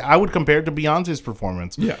 again, I would compare it to Beyonce's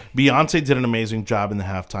performance. Yeah. Beyonce did an amazing job in the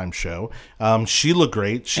halftime show. She looked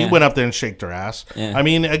great. She went up there and shaked her ass. Yeah. I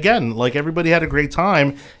mean, again, like everybody had a great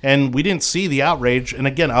time, and we didn't see the outrage. And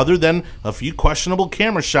again, other than a few questionable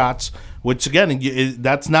camera shots, which again,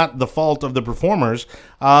 that's not the fault of the performers.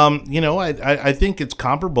 I think it's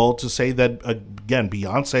comparable to say that, again,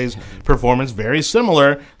 Beyonce's performance very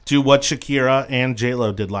similar to what Shakira and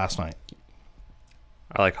J-Lo did last night.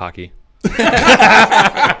 I like hockey.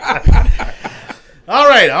 All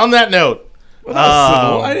right. On that note, well,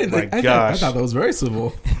 that was civil. I thought that was very civil.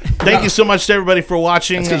 Thank you so much to everybody for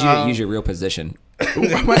watching. That's because you didn't use your real position.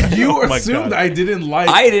 You assumed I didn't like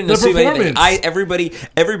I didn't the assume performance. anything.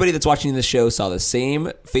 Everybody that's watching this show saw the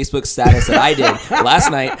same Facebook status that I did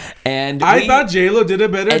last night, and I thought J-Lo did a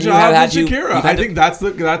better job than Shakira. I think that's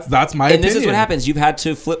my opinion. And this is what happens. You've had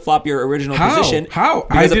to flip flop your original position. How?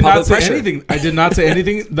 I did not say anything. I did not say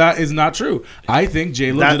anything that is not true. I think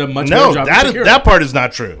J-Lo did a much better job than Shakira. That part is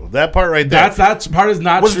not true. That part right there. That part is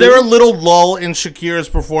not true. Was there a little lull in Shakira's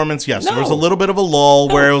performance? Yes. No. There was a little bit of a lull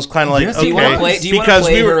where it was kind of like, okay. Do you want to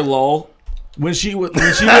play her lull? When she was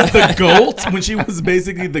the goat, when she was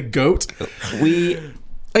basically the goat,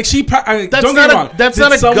 that's don't get me wrong. That's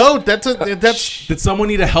not a goat. That's did someone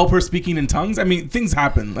need to help her speaking in tongues? I mean, things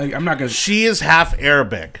happen. Like I'm not gonna. She is half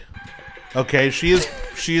Arabic. Okay, she is.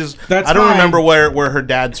 That's I don't remember where her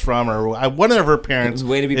dad's from or one of her parents.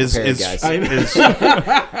 Way to be prepared, guys.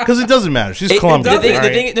 Because it doesn't matter. She's Colombian.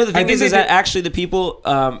 The thing is that actually the people,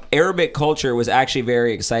 Arabic culture was actually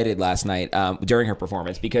very excited last night during her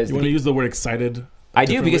performance because you want to use the word excited. I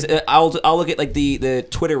do because I'll look at like the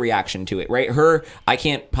Twitter reaction to it, right? I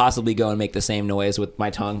can't possibly go and make the same noise with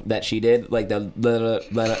my tongue that she did, like that's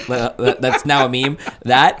now a meme.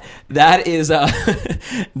 That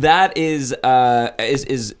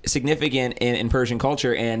is significant in Persian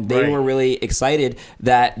culture, and they were really excited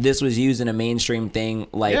that this was used in a mainstream thing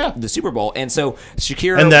like the Super Bowl, and so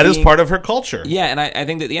Shakira, and that is part of her culture. Yeah, and I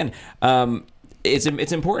think that at the end. It's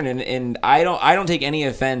important, and I don't take any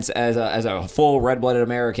offense as a full red-blooded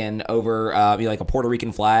American over like a Puerto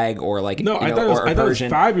Rican flag or like I thought it was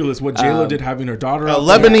fabulous what J-Lo did having her daughter up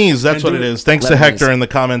Lebanese. That's what it is. Thanks to Hector in the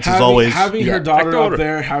comments as always. Having her daughter up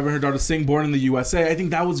there, having her daughter sing "Born in the USA." I think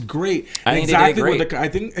that was great. I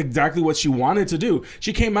think exactly what she wanted to do.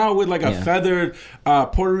 She came out with like a feathered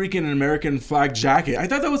Puerto Rican and American flag jacket. I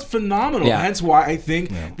thought that was phenomenal. Yeah. Hence why I think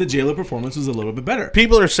the J-Lo performance was a little bit better.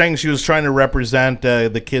 People are saying she was trying to represent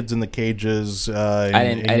the kids in the cages.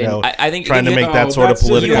 I think trying to make that sort of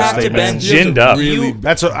political statement. Ginned up.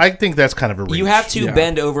 I think that's kind of a reach. You have to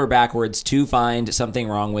bend over backwards to find something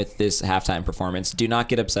wrong with this halftime performance. Do not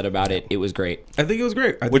get upset about it. It was great. I think it was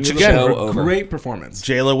great. Which again, great performance.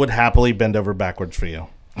 J-Lo would happily bend over backwards for you.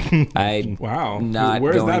 I'm Wow. not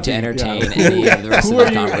Where is going that to being- entertain yeah. any of the rest Who of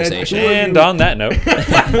are the you- conversation. And on that note,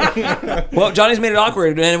 Well, Johnny's made it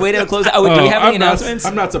awkward, and way to close it. Oh, do we have any announcements?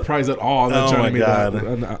 I'm not surprised at all that Oh Johnny my made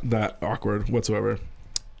God. that awkward whatsoever.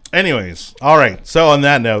 Anyways, all right. So on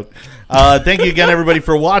that note, thank you again, everybody,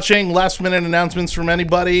 for watching. Last minute announcements from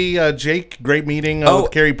anybody. Jake, great meeting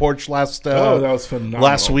with Carrie Porch last. That was phenomenal.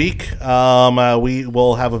 Last week. We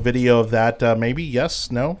will have a video of that. Maybe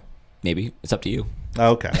yes, no. Maybe it's up to you.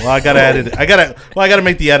 Okay. Well, I gotta edit it. I gotta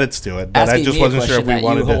make the edits to it. But Asking I just me a wasn't sure if we question that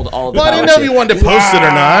wanted you to. hold all the Well, I didn't power know if to. you wanted to post it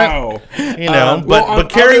or not. Wow. You know, but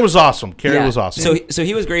Carrie was awesome. Carrie was awesome. So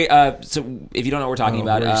he was great. So if you don't know what we're talking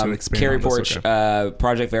we're just gonna about, expand Carrie on this, Porch, okay.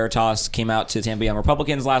 Project Veritas came out to Tampa Young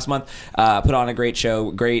Republicans last month. Put on a great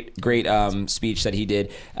show, great speech that he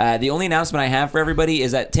did. The only announcement I have for everybody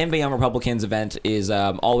is that Tampa Young Republicans event is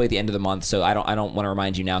all the way at the end of the month. So I don't want to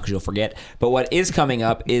remind you now because you'll forget. But what is coming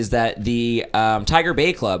up is that the Tiger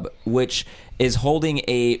Bay Club, which is holding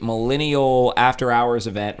a millennial after hours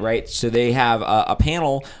event, right? So they have a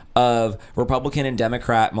panel of Republican and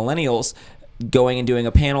Democrat millennials going and doing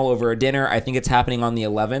a panel over a dinner. I think it's happening on the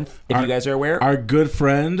 11th, if you guys are aware. Our good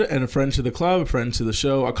friend and a friend to the club, a friend to the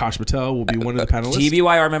show, Akash Patel, will be one of the panelists.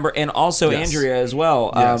 TBYR member, and also Yes. Andrea as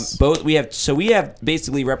well. Yes. Both we have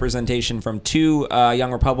basically representation from two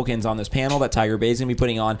young Republicans on this panel that Tiger Bay is going to be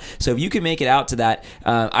putting on. So if you can make it out to that,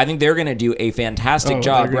 I think they're going to do a fantastic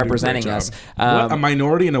job they're gonna do a representing great us. job. What, a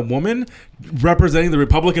minority and a woman representing the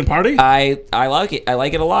Republican Party? I like it. I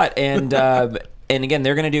like it a lot, and and again,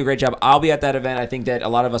 they're going to do a great job. I'll be at that event. I think that a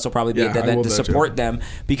lot of us will probably be at that I will event to there, too. support them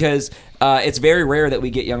because it's very rare that we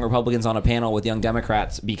get young Republicans on a panel with young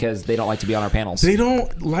Democrats because they don't like to be on our panels. They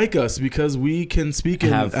don't like us because we can speak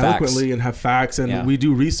Have eloquently facts. and have facts, and Yeah. we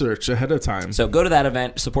do research ahead of time. So go to that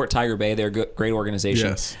event, support Tiger Bay. They're a great organization.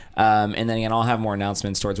 Yes. And then again, I'll have more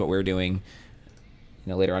announcements towards what we're doing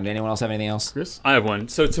later on. Did anyone else have anything else? Chris? I have one.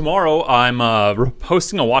 So tomorrow I'm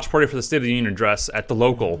hosting a watch party for the State of the Union address at the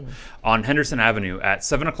local on Henderson Avenue at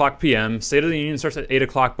 7 o'clock p.m. State of the Union starts at 8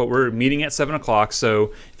 o'clock, but we're meeting at 7 o'clock.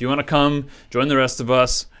 So if you want to come, join the rest of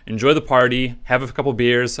us, enjoy the party, have a couple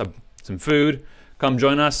beers, some food, come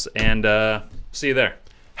join us, and see you there.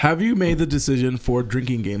 Have you made the decision for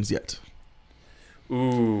drinking games yet?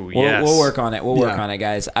 Ooh, yes. We'll work on it. We'll work Yeah. on it,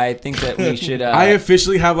 guys. I think that we should. I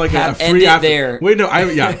officially have like have a free ended there. Wait, no, I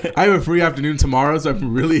have a free afternoon tomorrow, so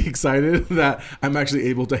I'm really excited that I'm actually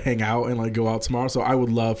able to hang out and like go out tomorrow. So I would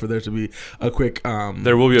love for there to be a quick.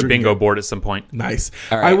 There will be a drinking bingo game. board at some point. Nice.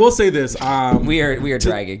 All right. I will say this. we are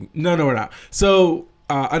dragging. No, we're not. So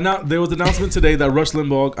there was an announcement today that Rush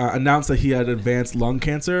Limbaugh announced that he had advanced lung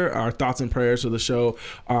cancer. Our thoughts and prayers for the show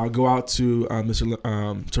go out to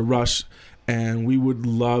to Rush, and we would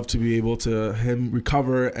love to be able to him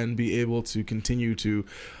recover and be able to continue to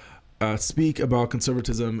speak about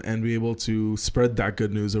conservatism and be able to spread that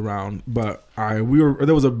good news around. But there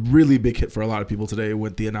was a really big hit for a lot of people today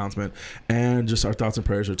with the announcement, and just our thoughts and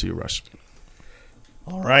prayers are to you, Rush.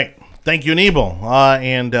 All right. Thank you, Anibal.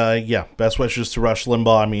 And best wishes to Rush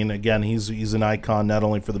Limbaugh. I mean, again, he's an icon not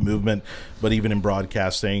only for the movement, but even in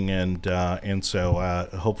broadcasting. And so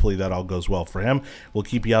hopefully that all goes well for him. We'll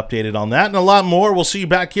keep you updated on that and a lot more. We'll see you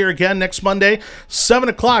back here again next Monday, 7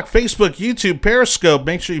 o'clock, Facebook, YouTube, Periscope.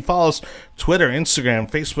 Make sure you follow us Twitter, Instagram,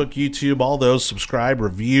 Facebook, YouTube, all those. Subscribe,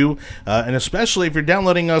 review, and especially if you're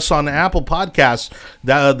downloading us on Apple Podcasts,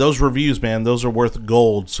 those reviews, man, those are worth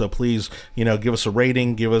gold. So please, give us a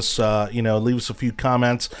rating, give us, leave us a few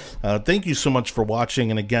comments. Thank you so much for watching.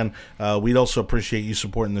 And again, we'd also appreciate you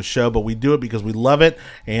supporting the show, but we do it because we love it,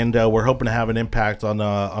 and we're hoping to have an impact on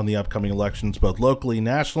the upcoming elections, both locally and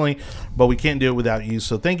nationally, but we can't do it without you.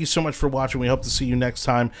 So thank you so much for watching. We hope to see you next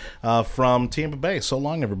time from Tampa Bay. So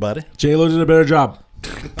long, everybody. J-Lo did a better job. We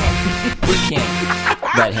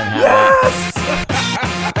can't let him have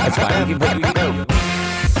that. That's fine. We can